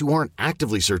 even those who aren't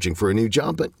actively searching for a new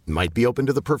job but might be open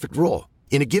to the perfect role.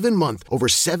 In a given month, over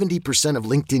 70% of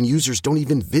LinkedIn users don't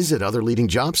even visit other leading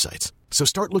job sites. So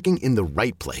start looking in the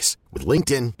right place. With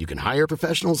LinkedIn, you can hire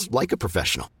professionals like a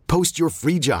professional. Post your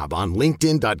free job on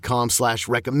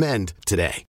linkedin.com/recommend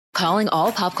today. Calling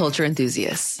all pop culture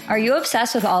enthusiasts. Are you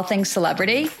obsessed with all things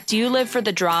celebrity? Do you live for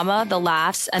the drama, the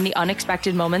laughs, and the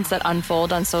unexpected moments that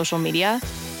unfold on social media?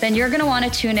 Then you're going to want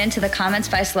to tune in to the Comments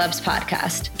by Celebs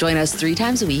podcast. Join us 3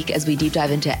 times a week as we deep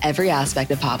dive into every aspect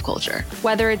of pop culture.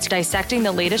 Whether it's dissecting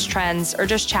the latest trends or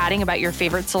just chatting about your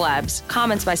favorite celebs,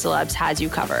 Comments by Celebs has you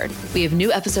covered. We have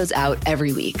new episodes out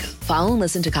every week. Follow and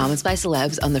listen to Comments by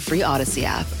Celebs on the free Odyssey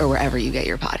app or wherever you get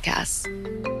your podcasts.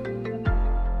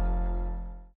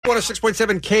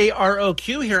 106.7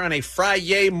 KROQ here on a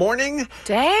Friday morning.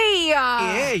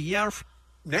 Yeah.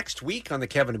 Next week on the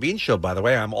Kevin and Bean Show, by the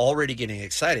way, I'm already getting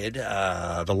excited.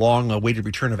 The long-awaited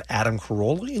return of Adam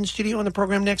Carolla in studio on the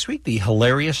program next week. The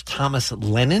hilarious Thomas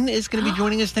Lennon is going to be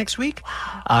joining us next week.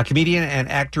 Comedian and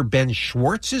actor Ben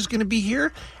Schwartz is going to be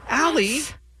here. Allie,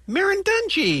 Marin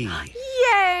Dungy.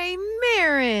 Yay,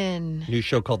 Marin. New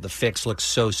show called The Fix looks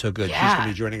so good. Yeah. She's going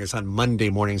to be joining us on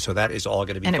Monday morning, so that is all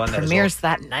going to be And fun. it premieres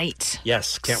that night.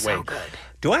 Yes, can't So wait. good.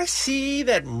 Do I see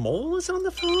that Mole is on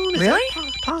the phone? Is Really?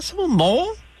 that possible?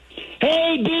 Mole?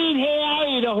 Hey, Dean. Hey, Al.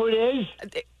 You know who it is?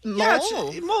 Mole. Yeah,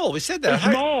 it's Mole. We said that. It's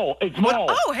Mole. It's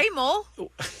Mole. Oh, hey, Mole.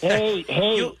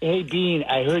 Hey, Bean.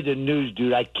 I heard the news,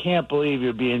 dude. I can't believe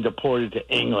you're being deported to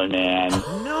England, man.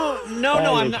 No,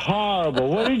 I'm not. Horrible.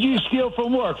 What did you steal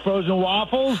from work? Frozen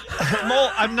waffles?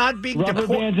 Mole, I'm not being Rubber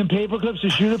bands and paper clips to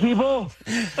shoot at people?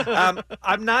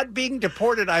 I'm not being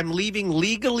deported. I'm leaving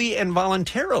legally and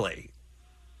voluntarily.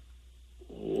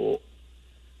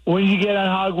 When you get on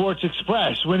Hogwarts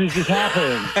Express? When is this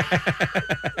happening?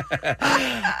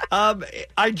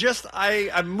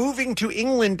 I'm moving to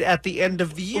England at the end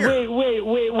of the year. Wait.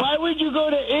 Why would you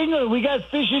go to England? We got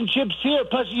fish and chips here.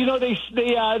 Plus, you know, they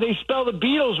spell the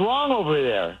Beatles wrong over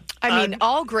there. I mean,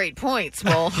 all great points,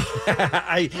 Mole.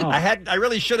 I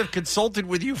really should have consulted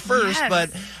with you first,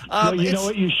 but well, you know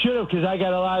what? You should have, because I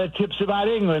got a lot of tips about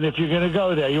England. If you're going to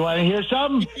go there, you want to hear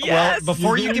some? Yes. Well,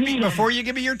 before you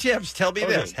give me your tips, tell me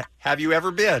this: have you ever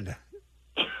been?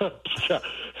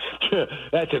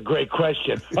 That's a great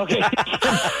question. Okay,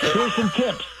 here's some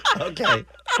tips. Okay.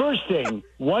 First thing,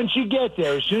 once you get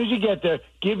there, as soon as you get there,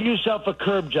 give yourself a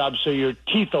curb job so your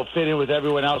teeth will fit in with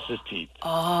everyone else's teeth.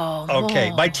 Oh,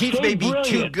 okay. My teeth may be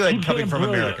too good Keep coming saying from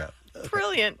brilliant. America.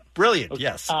 Brilliant.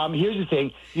 Yes. Here's the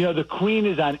thing. You know, the Queen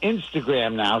is on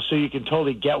Instagram now, so you can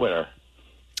totally get with her.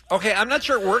 Okay, I'm not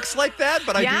sure it works like that,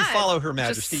 but I do follow Her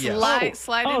Majesty. Just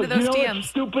slide into those you know DMs. What's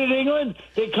stupid in England?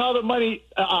 They call the money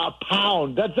a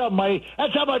pound. That's not money.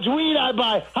 That's how much weed I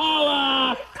buy.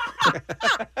 Holla!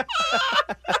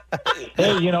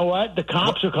 Hey, you know what? The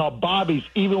cops are called Bobbies,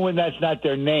 even when that's not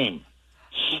their name.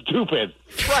 Stupid.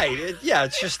 Right.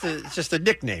 It's just a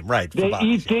nickname, right? They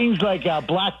eat things like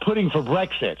black pudding for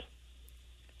Brexit.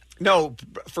 No,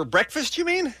 for breakfast, you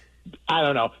mean? I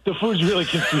don't know. The food's really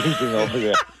confusing over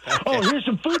there. Oh, here's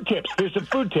some food tips.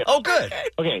 Oh, good.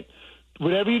 Okay.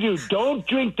 Whatever you do, don't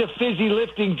drink the fizzy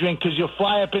lifting drink because you'll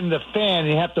fly up in the fan and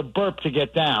you have to burp to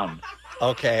get down.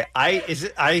 Okay.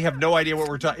 I have no idea what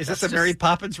we're talking. Is this a Mary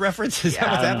Poppins reference? Is that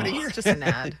what's happening here? It's just an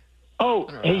ad. Oh,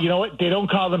 hey, you know what? They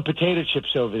don't call them potato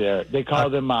chips over there. They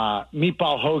call them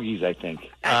meatball hoagies, I think.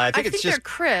 I think it's just they're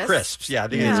crisps. Crisps, yeah. I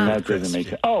think That doesn't make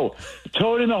sense. Oh,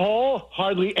 toad in the hole?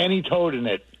 Hardly any toad in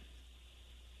it.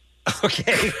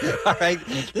 Okay. All right.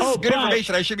 This is good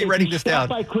information. I should be writing this down.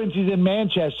 By Quincy's in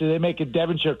Manchester, they make a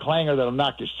Devonshire clanger that'll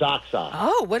knock your socks off.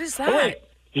 Oh, what is that? Oh, wait.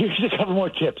 Here's a couple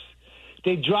more tips.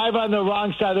 They drive on the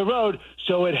wrong side of the road,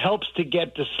 so it helps to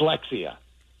get dyslexia.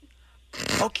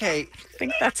 Okay. I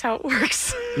think that's how it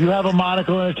works. You have a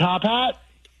monocle and a top hat?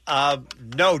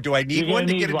 No. Do I need You're one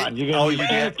gonna to need get one. it? You're going to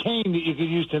need a cane that you can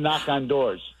use to knock on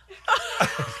doors.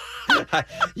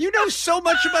 You know so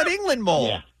much about England,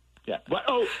 Mole. Yeah.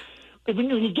 Well, when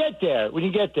you get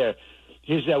there,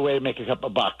 here's that way to make a couple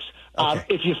of bucks.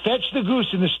 If you fetch the goose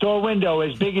in the store window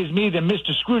as big as me, then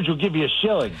Mr. Scrooge will give you a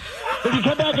shilling. If you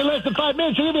come back in less than 5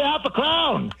 minutes, he'll give you half a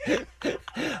crown.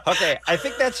 Okay, I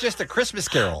think that's just a Christmas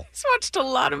Carol. He's watched a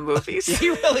lot of movies. He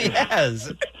really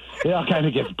has. It all kind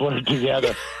of gets blurred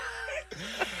together.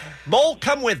 Mole,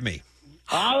 come with me.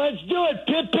 Let's do it.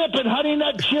 Pip, pip, and Honey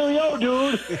Nut Cheerio,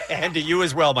 dude. And to you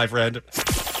as well, my friend.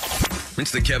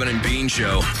 It's the Kevin and Bean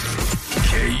Show.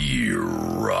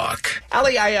 K-Rock.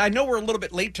 Allie, I know we're a little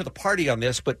bit late to the party on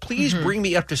this, but please bring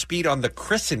me up to speed on the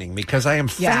christening because I am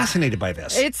fascinated by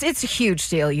this. It's a huge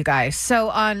deal, you guys. So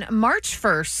on March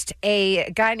 1st, a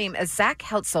guy named Zach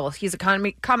Heltzel, he's a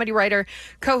comedy writer,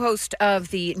 co-host of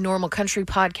the Normal Country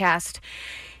podcast,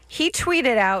 he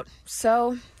tweeted out,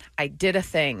 "So I did a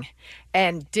thing."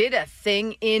 And did a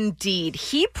thing indeed.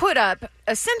 He put up,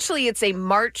 essentially it's a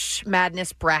March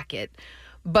Madness bracket,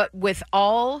 but with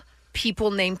all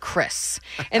people named Chris.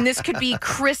 And this could be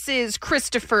Chris's,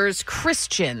 Christopher's,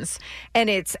 Christians. And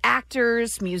it's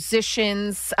actors,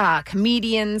 musicians,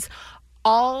 comedians,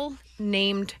 all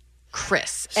named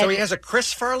Chris. So he has a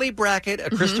Chris Farley bracket, a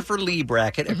Christopher Lee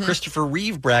bracket, a Christopher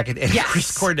Reeve bracket, and a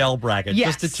Chris Cornell bracket,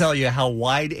 just to tell you how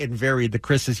wide and varied the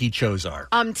Chris's he chose are.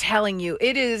 I'm telling you,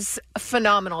 it is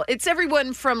phenomenal. It's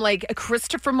everyone from like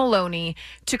Christopher Maloney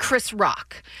to Chris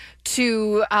Rock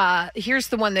to, here's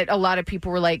the one that a lot of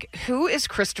people were like, who is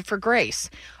Christopher Grace?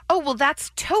 Oh, well,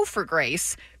 that's Topher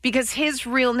Grace because his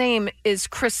real name is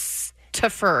Christopher.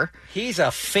 He's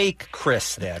a fake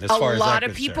Chris then, as far as a lot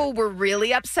of people were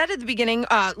really upset at the beginning,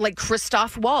 like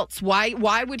Christoph Waltz.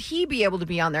 Why would he be able to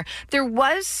be on there? There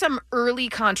was some early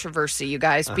controversy, you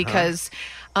guys, because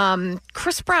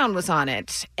Chris Brown was on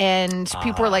it, and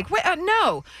people were like, wait,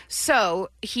 no. So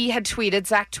Zach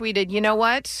tweeted, you know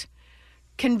what?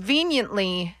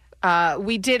 Conveniently,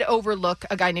 we did overlook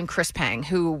a guy named Chris Pang,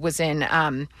 who was in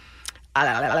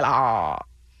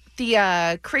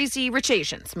the Crazy Rich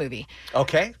Asians movie.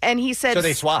 Okay. And he said... So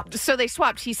they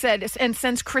swapped. He said, and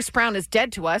since Chris Brown is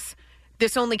dead to us,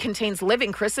 this only contains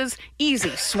living Chris's.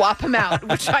 Easy. Swap him out,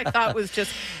 which I thought was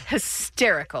just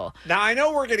hysterical. Now, I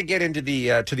know we're going to get into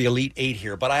the to the Elite Eight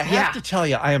here, but I have to tell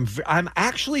you, I'm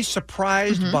actually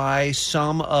surprised by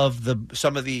some of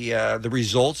the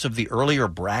results of the earlier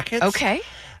brackets. Okay.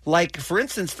 Like, for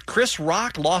instance, Chris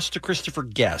Rock lost to Christopher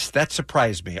Guest. That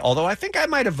surprised me. Although I think I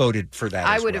might have voted for that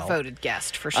I would have voted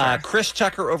Guest, for sure. Chris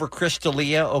Tucker over Chris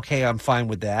D'Elia. Okay, I'm fine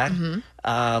with that.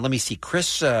 Let me see.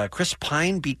 Chris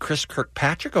Pine beat Chris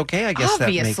Kirkpatrick. Okay, I guess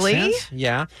Obviously. that makes sense.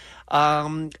 Yeah.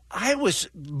 I was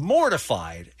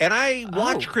mortified. And I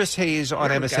watched Chris Hayes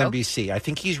on MSNBC. I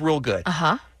think he's real good.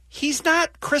 He's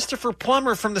not Christopher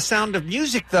Plummer from The Sound of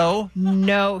Music, though.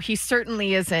 No, he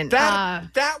certainly isn't.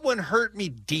 That one hurt me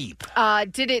deep.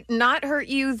 Did it not hurt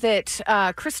you that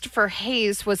Christopher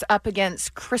Hayes was up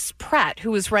against Chris Pratt,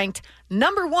 who was ranked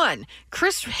number 1?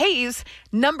 Chris Hayes,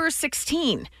 number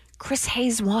 16. Chris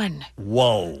Hayes won.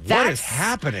 Whoa, what is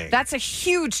happening? That's a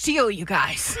huge deal, you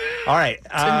guys. All right,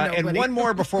 and one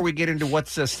more before we get into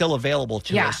what's still available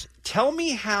to us. Tell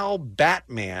me how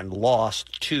Batman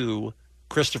lost to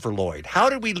Christopher Lloyd. How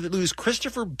did we lose Chris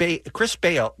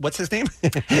Bale? What's his name?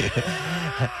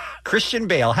 Christian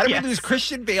Bale. How did we lose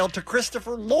Christian Bale to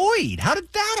Christopher Lloyd? How did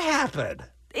that happen?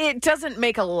 It doesn't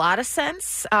make a lot of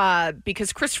sense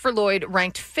because Christopher Lloyd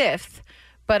ranked 5th,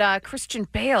 but Christian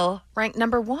Bale ranked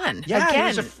number 1. Yeah,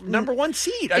 again, he was a number 1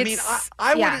 seed. I mean,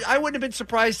 I wouldn't have been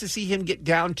surprised to see him get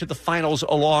down to the finals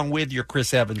along with your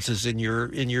Chris Evanses and your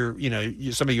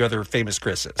some of your other famous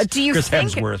Chris's. Do you Chris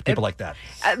think, Hemsworth, people like that?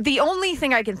 The only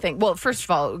thing I can think, well, first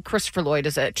of all, Christopher Lloyd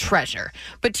is a treasure.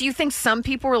 But do you think some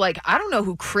people were like, I don't know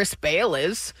who Chris Bale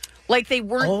is? Like they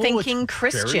weren't thinking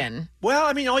Christian. Well,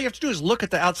 I mean, all you have to do is look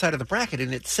at the outside of the bracket,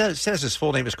 and it says his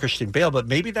full name is Christian Bale, but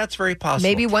maybe that's very possible.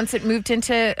 Maybe once it moved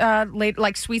into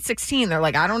like Sweet 16, they're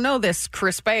like, I don't know this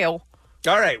Chris Bale.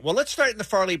 All right, well, let's start in the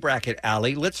Farley bracket,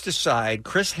 Allie. Let's decide.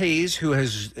 Chris Hayes, who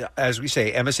has, as we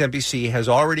say, MSNBC, has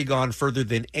already gone further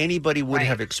than anybody would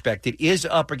have expected, is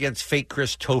up against fake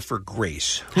Chris Topher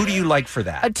Grace. Who do you like for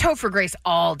that? Topher Grace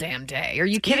all damn day. Are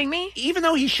you kidding me? Even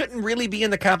though he shouldn't really be in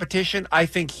the competition, I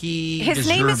think his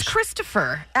name is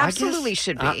Christopher. Absolutely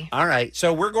should be. All right,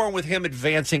 so we're going with him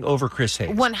advancing over Chris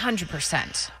Hayes.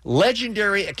 100%.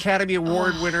 Legendary Academy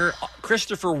Award winner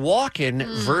Christopher Walken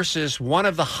versus one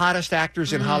of the hottest actors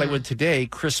actors in Hollywood today,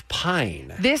 Chris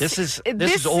Pine. This is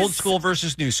is old school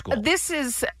versus new school. This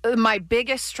is my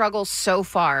biggest struggle so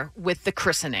far with the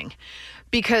christening.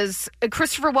 Because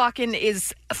Christopher Walken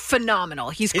is phenomenal.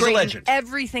 He's a great legend. in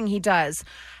everything he does.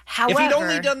 However, If he'd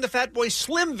only done the Fatboy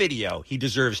Slim video, he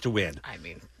deserves to win. I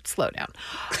mean, slow down.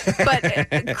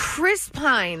 But Chris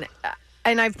Pine,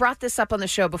 and I've brought this up on the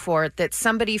show before, that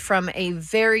somebody from a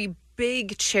very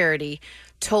big charity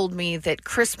told me that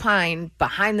Chris Pine,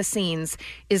 behind the scenes,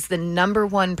 is the number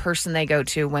one person they go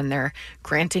to when they're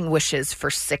granting wishes for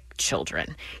sick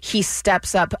children. He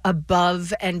steps up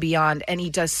above and beyond, and he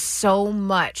does so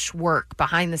much work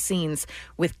behind the scenes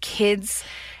with kids.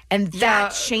 And that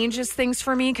changes things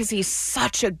for me because he's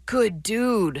such a good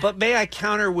dude. But may I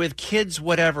counter with kids,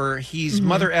 whatever, he's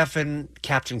mother effing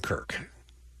Captain Kirk.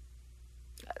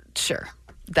 Sure.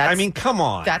 I mean, come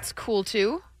on. That's cool,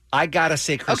 too. I gotta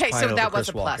say Chris Pine so over that Chris was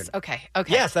a Walken. plus. Okay.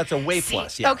 Yes, that's a way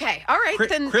plus. Yeah. Okay. All right.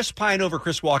 Then Chris Pine over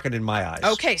Chris Walken in my eyes.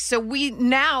 Okay, so we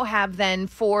now have then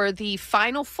for the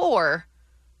final four.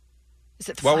 Is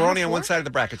it? Well, we're final only on four? one side of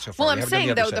the bracket so far. Well, We I'm haven't done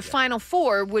saying other though side the yet. final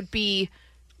four would be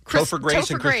Topher Grace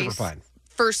and Christopher Pine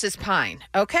versus Pine.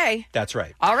 Okay. That's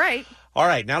right. All right. All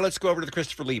right, now let's go over to the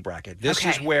Christopher Lee bracket. This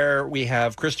is where we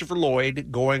have Christopher Lloyd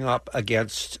going up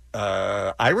against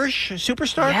Irish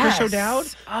superstar Yes. Chris O'Dowd,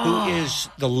 Oh. who is,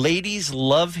 the ladies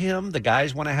love him. The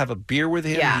guys want to have a beer with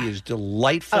him. Yeah. He is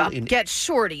delightful in Get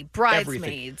Shorty,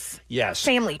 Bridesmaids, Yes.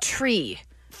 Family Tree.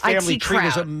 Family IT Tree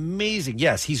was Crowd. amazing.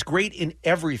 Yes, he's great in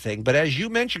everything. But as you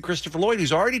mentioned, Christopher Lloyd,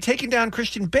 who's already taken down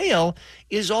Christian Bale,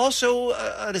 is also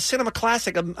a cinema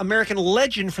classic, an American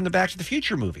legend from the Back to the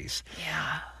Future movies.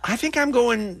 Yeah. I think I'm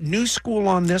going new school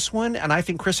on this one, and I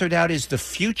think Chris O'Dowd is the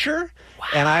future,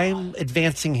 and I'm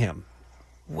advancing him.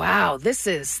 Wow, this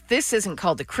isn't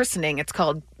called the christening. It's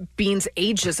called Bean's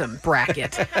ageism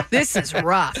bracket. This is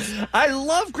rough. I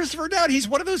love Christopher O'Dowd. He's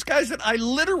one of those guys that I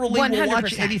literally will watch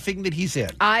 100%. anything that he's in.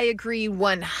 I agree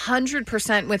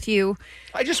 100% with you.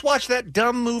 I just watched that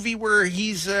dumb movie where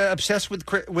he's obsessed with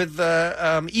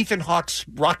Ethan Hawke's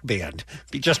rock band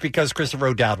just because Christopher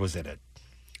O'Dowd was in it.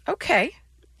 Okay.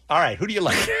 All right, who do you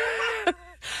like?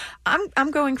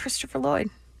 I'm going Christopher Lloyd.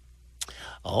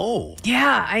 Oh.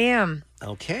 Yeah, I am.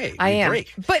 Okay. I am.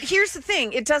 Break. But here's the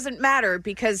thing. It doesn't matter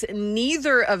because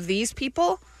neither of these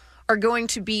people are going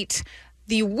to beat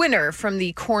the winner from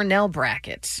the Cornell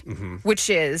bracket, which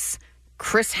is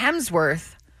Chris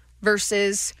Hemsworth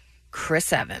versus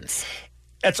Chris Evans.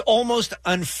 It's almost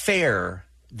unfair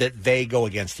that they go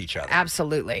against each other.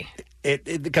 Absolutely.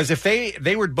 Because if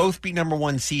they would both be number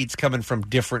one seeds coming from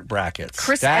different brackets.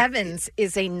 Chris Evans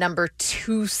is a number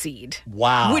 2 seed.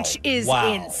 Wow. Which is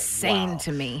Wow. insane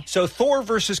to me. So Thor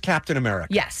versus Captain America.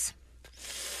 Yes.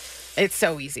 It's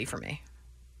so easy for me.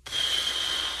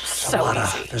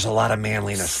 There's a lot of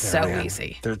manliness there, So man.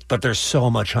 easy. But there's so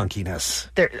much hunkiness.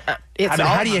 It's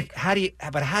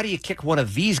how do you kick one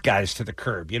of these guys to the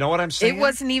curb? You know what I'm saying? It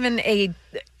wasn't even a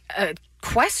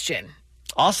question.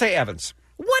 I'll say Evans.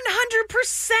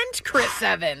 100% Chris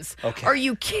Evans. Okay. Are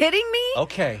you kidding me?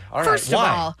 Okay. All right. First of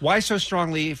all- Why so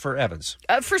strongly for Evans?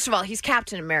 First of all, he's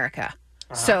Captain America.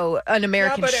 So an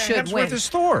American but should Hemsworth win. is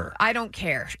Thor. I don't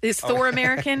care. Is Thor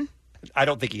American? I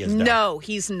don't think he is. No,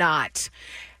 he's not.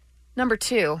 Number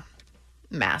 2,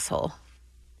 Masshole.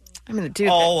 I'm going to do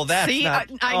Oh, that. that's See, not-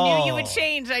 I knew you would oh.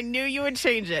 change. I knew you would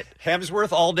change it.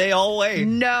 Hemsworth all day, all way.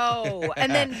 No.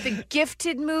 And then the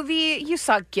Gifted movie, you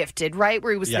saw Gifted, right?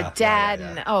 Where he was Yeah, the dad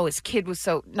yeah. and, his kid was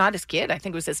not his kid. I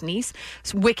think it was his niece.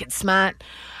 It's wicked smart.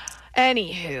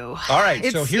 Anywho. All right,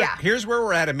 so It's- here's where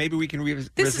we're at, and maybe we can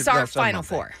revisit. This is our this on final Monday.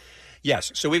 4.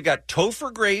 Yes, so we've got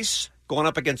Topher Grace going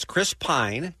up against Chris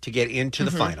Pine to get into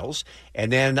the finals,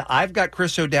 and then I've got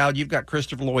Chris O'Dowd, you've got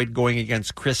Christopher Lloyd going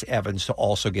against Chris Evans to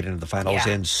also get into the finals,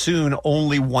 Yeah. and soon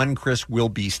only one Chris will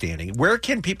be standing. Where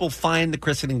can people find the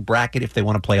christening bracket if they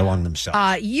want to play along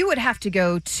themselves? You would have to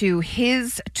go to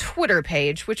his Twitter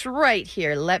page, which right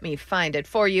here, let me find it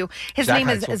for you. His Zach name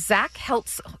Heitzel. is Zach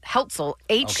Heltzel, Heltzel.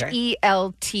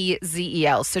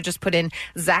 So just put in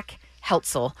Zach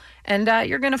Heltzel, and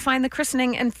you're going to find the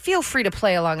christening, and feel free to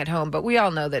play along at home. But we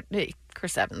all know that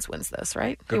Chris Evans wins this,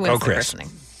 right? He Go wins the Chris. christening.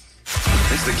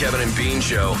 It's the Kevin and Bean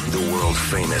Show, the world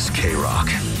famous K-Rock.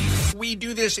 We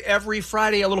do this every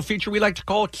Friday, a little feature we like to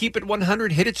call Keep It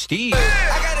 100, Hit It Steve.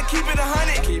 I gotta keep it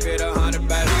 100. Keep it 100,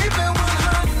 baby. Keep it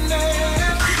 100.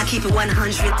 I keep it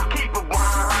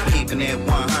 100. Keeping it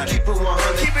 100. Keep it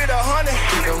 100. Keep it 100.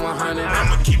 Keep it 100.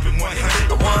 I'ma keep it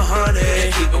 100.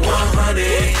 100. Keep it 100.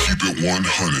 Keep it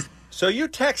 100. So you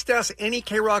text us any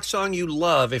K-Rock song you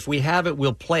love. If we have it,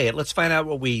 we'll play it. Let's find out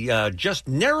what we just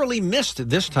narrowly missed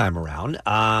this time around.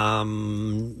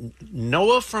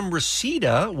 Noah from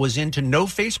Reseda was into No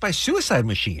Face by Suicide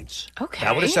Machines. Okay.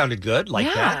 That would have sounded good, like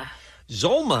Yeah. that.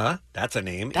 Zolma, that's a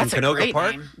name, That's a in Canoga great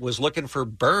Park, name. was looking for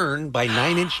Burn by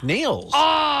Nine Inch Nails.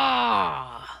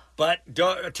 But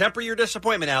temper your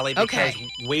disappointment, Allie, because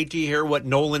wait to hear what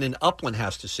Nolan in Upland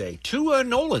has to say. Two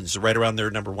Nolans right around their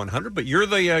number 100, but you're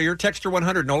your Texter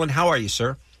 100. Nolan, how are you,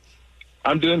 sir?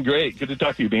 I'm doing great. Good to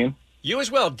talk to you, Bean. You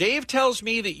as well. Dave tells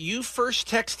me that you first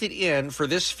texted in for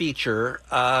this feature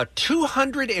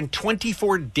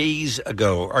 224 days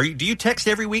ago. Do you text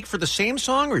every week for the same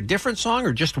song or a different song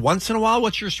or just once in a while?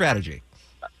 What's your strategy?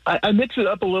 I mix it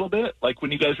up a little bit. Like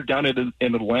when you guys were down in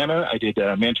Atlanta, I did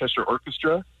Manchester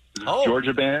Orchestra,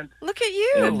 Georgia band. Look at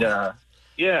you. And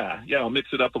yeah, I'll mix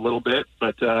it up a little bit.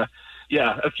 But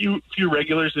yeah, a few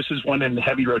regulars. This is one in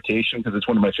heavy rotation because it's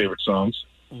one of my favorite songs.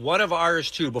 One of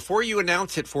ours, too. Before you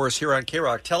announce it for us here on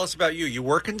K-Rock, tell us about you. You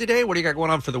working today? What do you got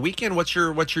going on for the weekend? What's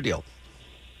your deal?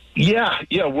 Yeah,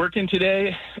 working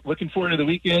today. Looking forward to the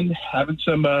weekend. Having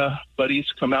some buddies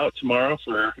come out tomorrow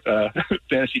for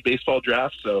fantasy baseball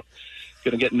draft. So,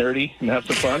 gonna get nerdy and have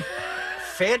some fun.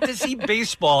 Fantasy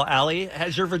baseball, Allie.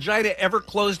 Has your vagina ever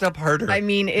closed up harder? I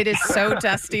mean, it is so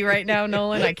dusty right now,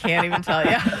 Nolan. I can't even tell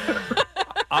you.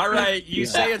 All right, you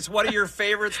say it's one of your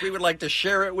favorites. We would like to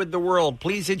share it with the world.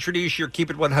 Please introduce your Keep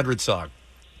It 100 song.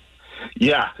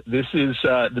 Yeah, this is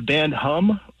the band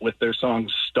Hum with their song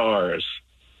Stars.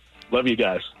 Love you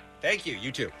guys. Thank you.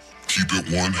 You too. Keep it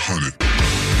 100.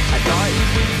 I thought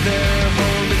you'd be there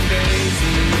holding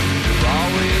Daisy. You'll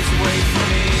always wait for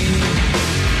me.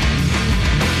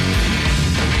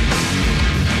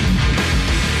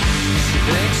 She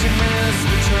thinks she missed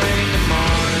the train to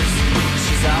Mars.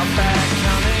 She's out back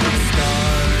counting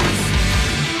stars.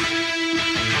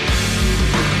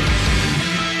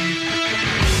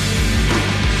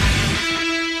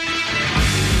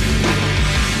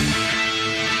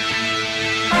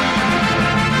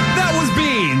 That was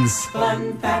Beans.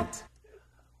 Fun fact.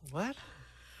 What?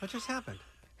 What just happened?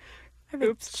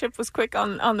 Oops, Chip was quick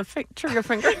on the trigger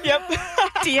finger. Yep.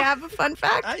 Do you have a fun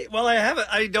fact? I have it.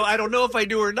 I don't know if I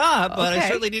do or not, but I Okay.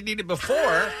 certainly didn't need it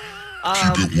before.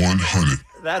 Keep it 100.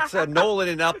 That's Nolan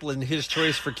in Upland, his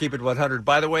choice for Keep It 100.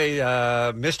 By the way,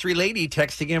 mystery lady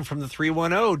texting in from the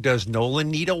 310. Does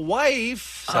Nolan need a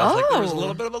wife? Sounds like there was a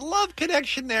little bit of a love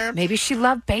connection there. Maybe she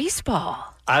loved baseball.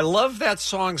 I love that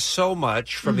song so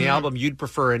much from the album You'd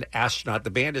Prefer an Astronaut.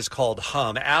 The band is called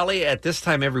Hum. Allie, at this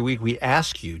time every week we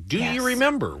ask you, do you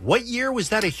remember what year was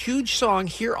that a huge song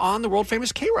here on the world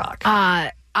famous K-Rock?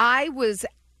 I was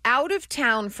out of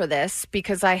town for this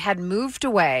because I had moved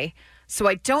away. So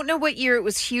I don't know what year it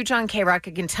was huge on K-Rock.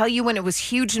 I can tell you when it was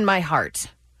huge in my heart.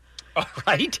 All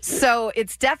right. So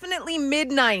it's definitely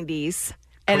mid-90s.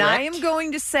 And I am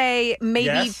going to say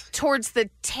maybe towards the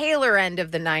tailer end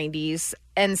of the 90s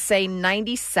and say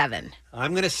 97.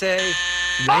 I'm going to say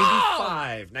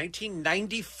 95.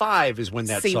 1995 is when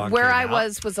that song where came I out.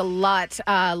 was a lot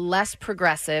less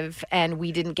progressive, and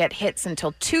we didn't get hits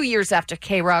until 2 years after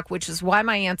K-Rock, which is why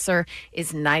my answer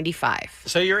is 95.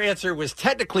 So your answer was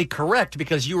technically correct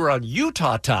because you were on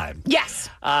Utah time. Yes.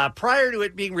 Prior to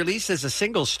it being released as a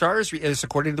single, Stars, as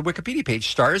according to the Wikipedia page,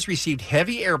 Stars received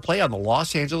heavy airplay on the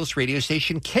Los Angeles radio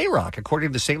station K-Rock. According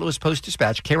to the St. Louis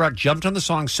Post-Dispatch, K-Rock jumped on the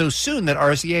song so soon that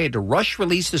RCA had to rush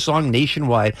release the song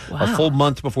nationwide a full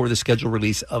month before the scheduled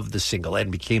release of the single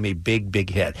and became a big, big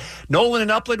hit. Nolan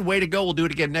and Upland, way to go. We'll do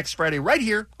it again next Friday right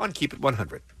here on Keep It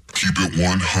 100. Keep it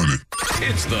 100.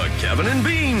 It's the Kevin and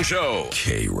Bean Show.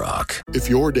 K-Rock. If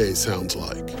your day sounds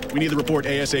like We need the report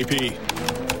ASAP.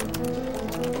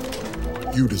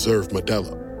 you deserve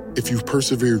Modelo. If you've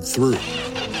persevered through,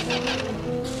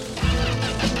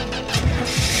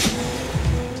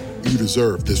 you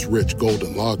deserve this rich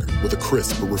golden lager with a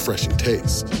crisp but refreshing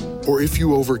taste. Or if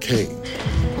you overcame, 2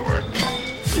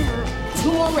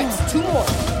 more reps, 2 more.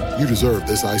 you deserve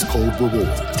this ice cold reward.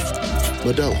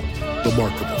 Modelo, the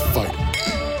Markable Fighter.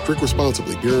 Drink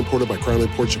responsibly. Beer imported by Crown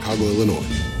Port Chicago, Illinois.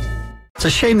 It's a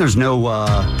shame there's no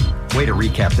way to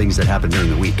recap things that happened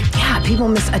during the week. Yeah, people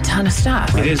miss a ton of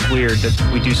stuff. It is weird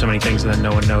that we do so many things and then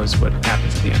no one knows what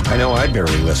happens at the end. I know, I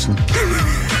barely listen.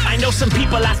 I know some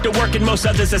people after work and most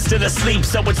others are still asleep,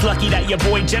 so it's lucky that your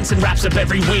boy Jensen wraps up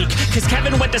every week. Cause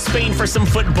Kevin went to Spain for some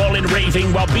football and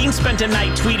raving, while Bean spent a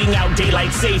night tweeting out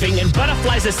daylight saving, and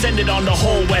butterflies ascended on the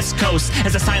whole West Coast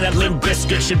as a sign that Limp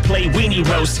Bizkit should play Weenie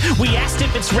Roast. We asked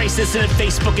if it's racist and if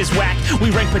Facebook is whack. We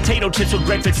ranked potato chips with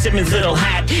Greg Fitzsimmons' little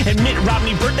hat, and Mitt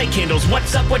Romney birthday candles,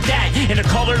 what's up with that? And a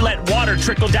caller let water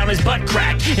trickle down his butt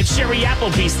crack, and Sherry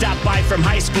Appleby stopped by from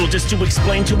high school just to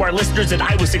explain to our listeners that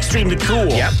I was extremely cool.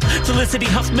 Yep. Felicity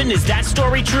Huffman, is that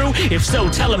story true? If so,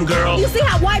 tell him, girl. You see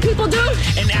how white people do?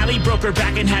 And Allie broke her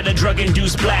back and had a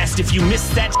drug-induced blast. If you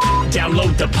missed that,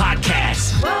 download the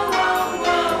podcast. Whoa, whoa,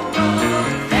 whoa,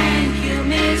 whoa. Thank you,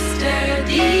 Mr.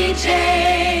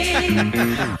 DJ.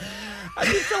 I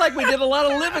do feel like we did a lot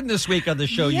of living this week on the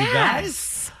show, you guys.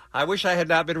 I wish I had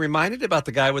not been reminded about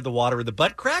the guy with the water in the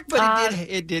butt crack, but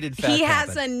it did in fact He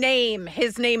has happen. a name.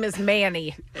 His name is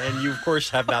Manny. And you, of course,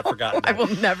 have not forgotten. I will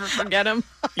never forget him.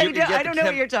 You can I don't know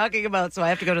what you're talking about, so I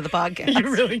have to go to the podcast. You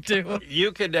really do.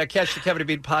 You can catch the Kevin and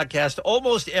Bean podcast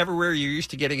almost everywhere you're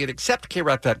used to getting it, except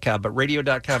KROC.com, but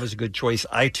radio.com is a good choice,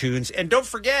 iTunes. And don't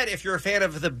forget, if you're a fan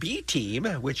of the B Team,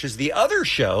 which is the other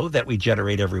show that we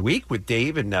generate every week with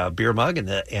Dave and Beer Mug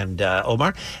and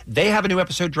Omar, they have a new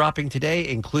episode dropping today,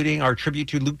 including our tribute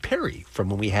to Luke Perry from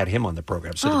when we had him on the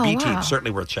program. So the B Team, certainly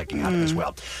worth checking out as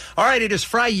well. All right, it is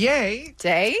Friday.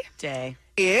 Day.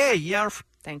 Yeah.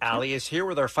 Thank you. Allie is here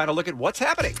with our final look at what's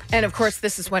happening. And of course,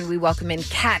 this is when we welcome in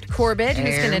Kat Corbett,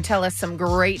 who's going to tell us some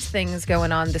great things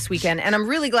going on this weekend. And I'm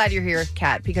really glad you're here,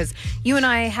 Kat, because you and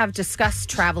I have discussed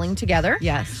traveling together.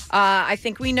 Yes. I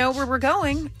think we know where we're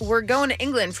going. We're going to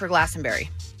England for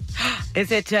Glastonbury.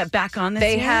 Is it back on this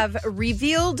They year? have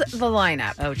revealed the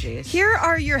lineup. Oh, geez. Here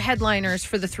are your headliners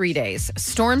for the 3 days.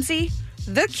 Stormzy,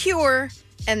 The Cure,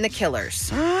 and The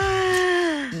Killers.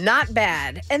 Not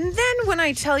bad. And then when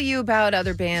I tell you about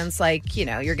other bands, like, you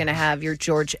know, you're going to have your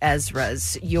George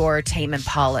Ezra's, your Tame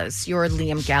Impalas, your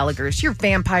Liam Gallagher's, your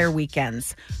Vampire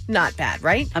Weekends. Not bad,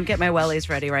 right? I'm getting my wellies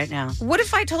ready right now. What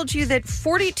if I told you that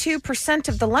 42%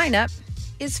 of the lineup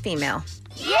is female?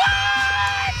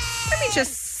 What? Let me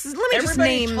just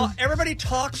name. Everybody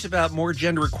talks about more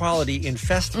gender equality in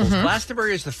festivals.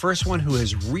 Glastonbury is the first one who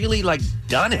has really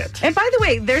done it. And by the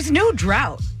way, there's no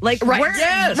drought. Right.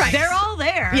 Yes. Right. They're all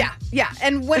there. Yeah.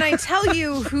 And when I tell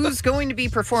you who's going to be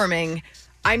performing,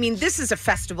 I mean, this is a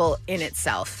festival in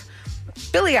itself.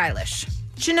 Billie Eilish,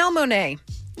 Janelle Monáe,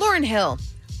 Lauryn Hill,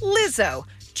 Lizzo,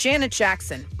 Janet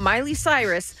Jackson, Miley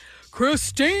Cyrus,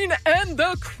 Christine and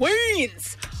the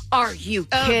Queens. Are you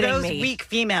kidding those me? Weak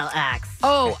female acts.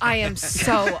 Oh, I am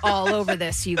so all over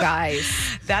this, you guys.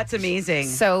 That's amazing.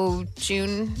 So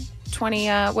June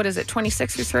 26th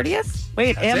or 30th?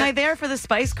 Wait, am I there for the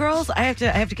Spice Girls? I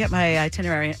have to get my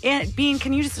itinerary. And Bean,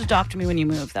 can you just adopt me when you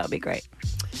move? That would be great.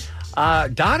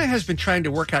 Donna has been trying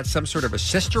to work out some sort of a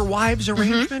sister wives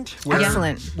arrement.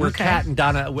 Excellent. Where Kat and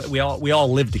Donna, we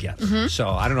all live together. So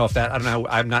I don't know.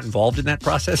 I'm not involved in that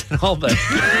process at all, but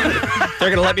they're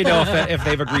going to let me know if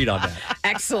they've agreed on that.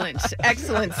 Excellent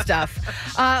stuff.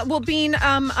 Well, Bean,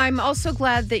 I'm also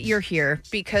glad that you're here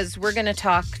because we're going to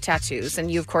talk tattoos,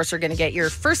 and you, of course, are going to get your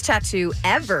first tattoo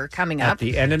ever coming up At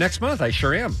the end of next month, I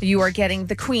sure am. You are getting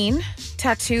the Queen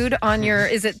tattooed on your.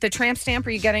 Is it the tramp stamp?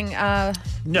 Are you getting No,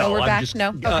 lower I'm back? just No.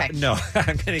 Okay. No,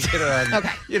 I'm going to get it on. Okay.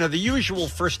 The usual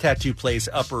first tattoo place,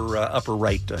 upper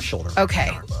right shoulder.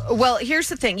 Okay. Well, here's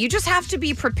the thing. You just have to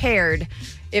be prepared.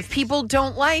 If people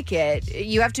don't like it,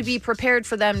 you have to be prepared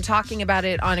for them talking about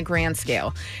it on a grand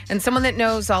scale. And someone that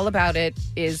knows all about it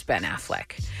is Ben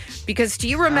Affleck. Because do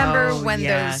you remember when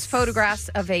those photographs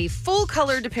of a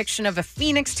full-color depiction of a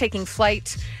phoenix taking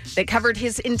flight that covered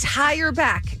his entire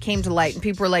back came to light? And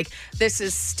people were like, this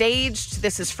is staged.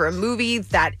 This is for a movie.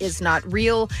 That is not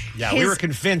real. Yeah, we were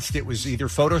convinced it was either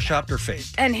photoshopped or fake.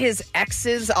 And his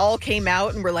exes all came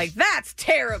out and were like, that's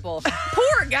terrible.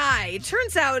 Poor guy.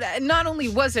 Turns out not only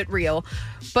was it real,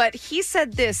 but he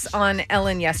said this on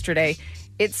Ellen yesterday.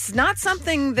 It's not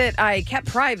something that I kept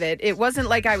private. It wasn't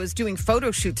like I was doing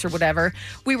photo shoots or whatever.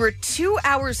 We were 2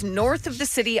 hours north of the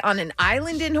city on an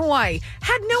island in Hawaii.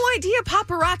 Had no idea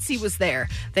paparazzi was there.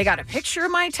 They got a picture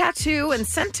of my tattoo and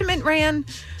sentiment ran,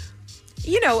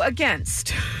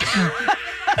 against.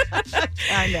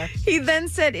 I know. He then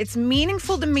said, it's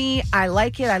meaningful to me. I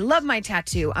like it. I love my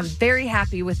tattoo. I'm very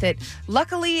happy with it.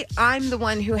 Luckily, I'm the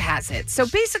one who has it. So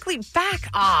basically, back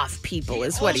off, people,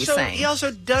 is what he's saying. He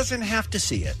also doesn't have to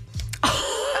see it.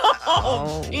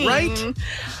 Right?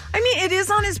 I mean, it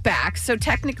is on his back, so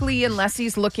technically, unless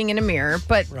he's looking in a mirror,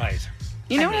 but... Right.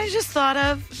 You know what I just thought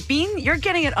of? Bean, you're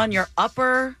getting it on your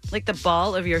upper, the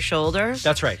ball of your shoulder.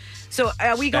 That's right. So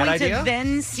are we Bad going idea? to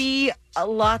then see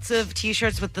lots of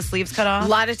T-shirts with the sleeves cut off. A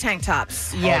lot of tank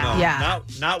tops. Yeah. Oh, no. Yeah.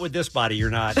 Not with this body, you're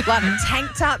not. A lot of tank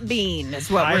top bean is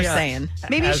what we're saying.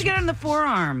 Maybe you should get it on the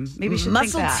forearm. Maybe you should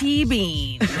Muscle think that.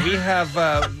 T-bean. We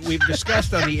have we've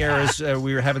discussed on the air as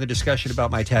we were having the discussion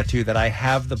about my tattoo that I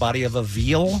have the body of a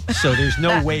veal. So there's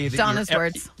no way that Donna's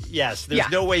words. Yes, there's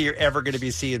no way you're ever going to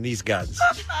be seeing these guns.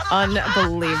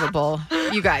 Unbelievable.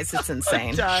 You guys, it's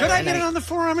insane. Should I get it on the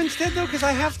forearm instead, though? Because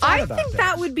I have thought about I think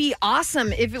that would be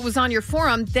awesome if it was on your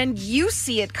forearm. Then you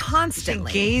see it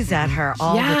constantly. Gaze at her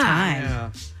all the time. Yeah.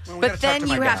 Well, we But gotta talk then to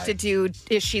my you have guy. to do,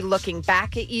 is she looking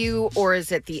back at you or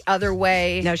is it the other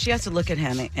way? No, she has to look at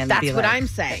him and That's be what like, I'm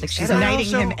saying. Like she's So- knighting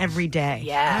also- him every day.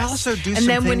 Yes. I also do And some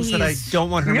then when things that I he's- don't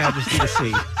want Her Majesty to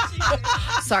see.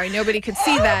 Sorry, nobody could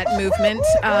see that movement.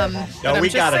 But I'm we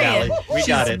just got it, saying, Allie. We she's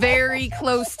got it. very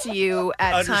close to you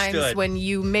at Understood. times when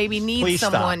you maybe need Please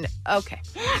stop. someone. Okay.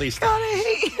 Please stop.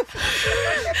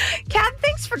 Kat,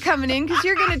 thanks for coming in because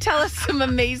you're going to tell us some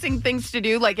amazing things to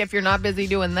do, like if you're not busy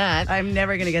doing that. I'm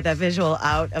never going to get that visual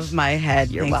out of my head.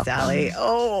 You're Thanks, welcome. Allie.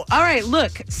 Oh, all right.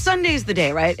 Look, Sunday's the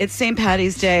day, right? It's St.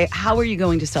 Patty's Day. How are you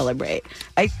going to celebrate?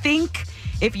 I think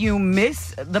if you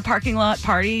miss the parking lot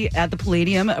party at the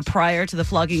Palladium prior to the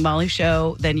Flogging Molly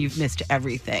show, then you've missed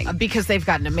everything. Because they've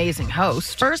got an amazing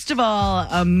host. First of all,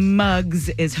 Muggs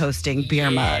is hosting Beer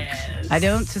Mug. I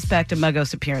don't suspect a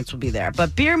Muggos appearance will be there,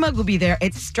 but Beer Mug will be there.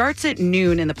 It starts at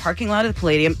noon in the parking lot of the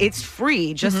Palladium. It's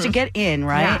free just to get in,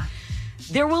 right? Yeah.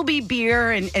 There will be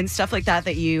beer and stuff like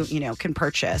that you can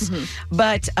purchase.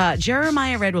 But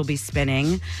Jeremiah Red will be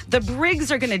spinning. The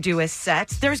Briggs are going to do a set.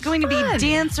 There's going to be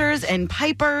dancers and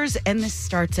pipers, and this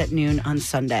starts at noon on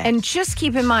Sunday. And just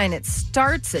keep in mind, it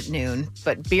starts at noon,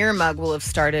 but Beer Mug will have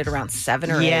started around 7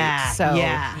 or 8. So,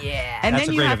 yeah. And That's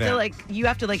then a you great have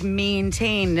event. to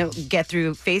maintain, get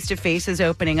through face-to-faces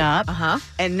opening up.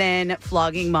 And then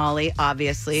Flogging Molly,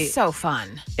 obviously. So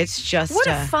fun. It's just What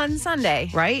a fun Sunday.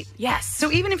 right? Yes.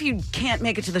 So even if you can't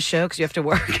make it to the show because you have to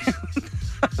work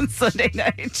on Sunday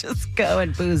night, just go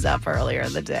and booze up earlier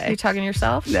in the day. You talking to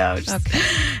yourself? No, just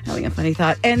having a funny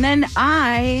thought. And then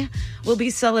I will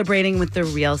be celebrating with the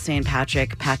real St.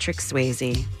 Patrick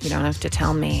Swayze. You don't have to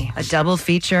tell me. A double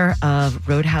feature of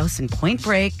Roadhouse and Point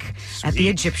Break at the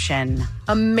Egyptian.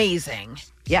 Amazing.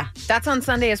 Yeah. That's on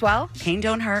Sunday as well? Pain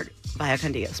Don't Hurt by a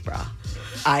Con Dios bra.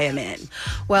 I am in.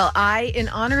 Well, I, in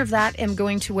honor of that, am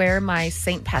going to wear my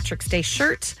St. Patrick's Day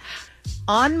shirt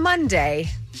on Monday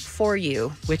for you,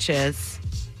 which is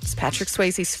it's Patrick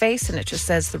Swayze's face, and it just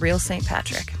says the real St.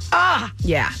 Patrick. Ah!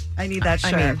 Yeah. I need that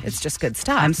shirt. I mean, it's just good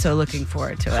stuff. I'm so looking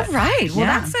forward to it. All right. Well,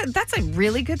 Yeah. that's a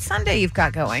really good Sunday you've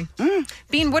got going.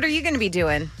 Bean, what are you going to be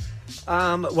doing?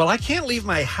 Well, I can't leave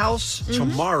my house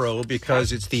tomorrow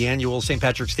because it's the annual St.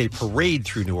 Patrick's Day parade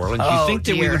through New Orleans. Oh, You think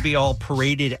that we dear. would be all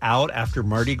paraded out after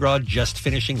Mardi Gras just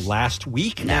finishing last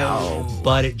week? No.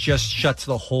 But it just shuts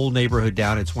the whole neighborhood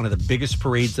down. It's one of the biggest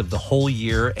parades of the whole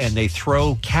year, and they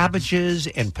throw cabbages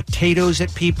and potatoes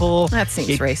at people. That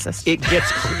seems racist. It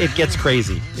gets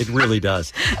crazy. It really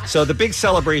does. So the big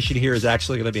celebration here is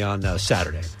actually going to be on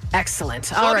Saturday. Excellent.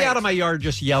 So All I'll right. be out of my yard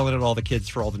just yelling at all the kids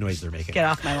for all the noise they're making. Get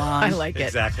off my lawn. I like it.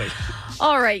 Exactly.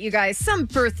 All right, you guys, some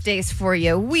birthdays for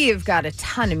you. We have got a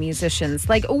ton of musicians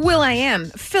like Will.i.am,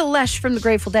 Phil Lesh from the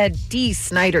Grateful Dead, Dee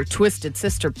Snider, Twisted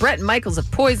Sister, Brett Michaels of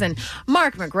Poison,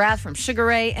 Mark McGrath from Sugar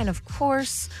Ray, and of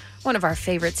course, one of our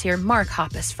favorites here, Mark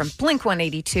Hoppus from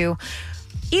Blink-182,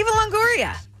 Eva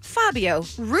Longoria, Fabio,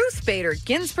 Ruth Bader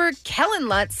Ginsburg, Kellen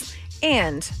Lutz,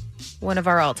 and one of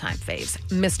our all-time faves,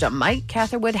 Mr. Mike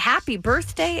Catherwood. Happy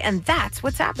birthday, and that's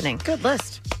what's happening. Good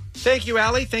list. Thank you,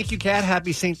 Allie. Thank you, Kat.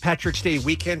 Happy St. Patrick's Day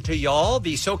weekend to y'all.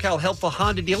 The SoCal Helpful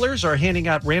Honda dealers are handing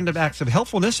out random acts of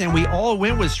helpfulness, and we all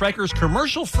win with Stryker's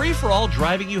commercial free for all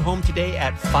driving you home today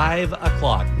at 5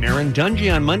 o'clock. Marin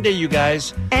Dungy on Monday, you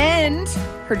guys. And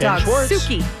her Ben dog, Schwartz.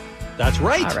 Suki. That's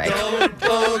right. All right. Don't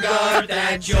bogart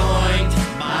that joint,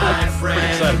 my Pretty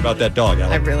friend. excited about that dog,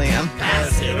 Allie. I really am.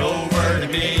 Pass it over to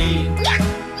me.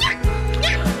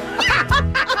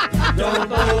 Don't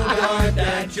bogart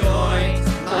that joint,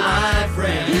 my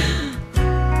friend.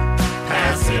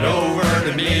 Pass it over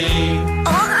to me.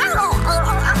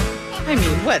 I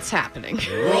mean, what's happening?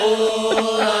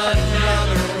 Roll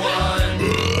another one.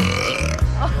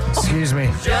 Excuse me.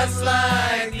 Just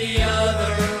like the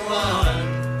other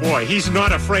one. Boy, he's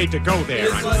not afraid to go there,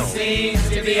 This I'm one told. seems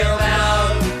to be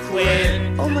about to quit.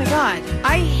 Oh my God.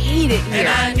 I hate it And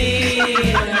I here.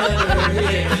 need another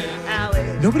hit.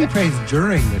 Nobody prays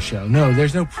during the show. No,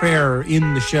 there's no prayer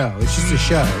in the show. It's just a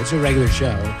show. It's a regular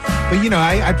show. But, you know,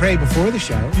 I pray before the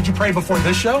show. Did you pray before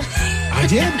this show? I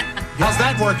did. How's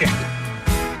that working?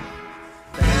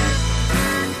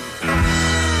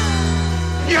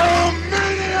 You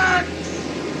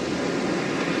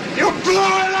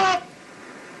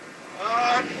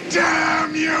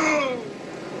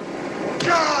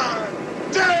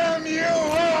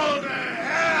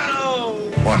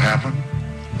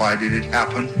Why did it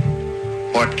happen?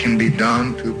 What can be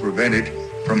done to prevent it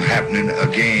from happening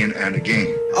again and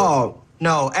again? Oh,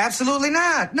 no, absolutely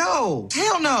not. No.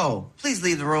 Hell no. Please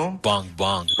leave the room. Bong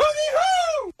bong.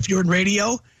 If you're in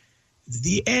radio,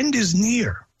 the end is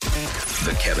near.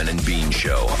 The Kevin and Bean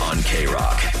Show on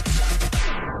K-Rock.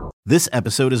 This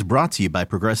episode is brought to you by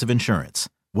Progressive Insurance.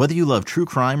 Whether you love true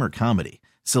crime or comedy,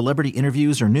 celebrity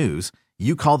interviews or news,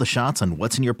 you call the shots on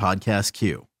what's in your podcast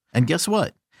queue. And guess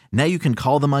what? Now you can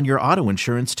call them on your auto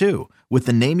insurance too with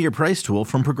the Name Your Price tool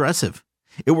from Progressive.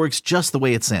 It works just the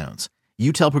way it sounds.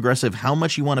 You tell Progressive how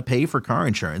much you want to pay for car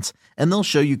insurance, and they'll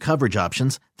show you coverage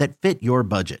options that fit your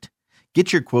budget.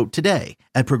 Get your quote today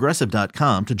at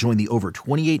Progressive.com to join the over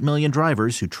 28 million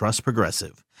drivers who trust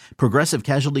Progressive. Progressive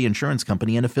Casualty Insurance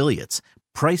Company and Affiliates.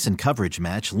 Price and coverage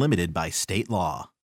match limited by state law.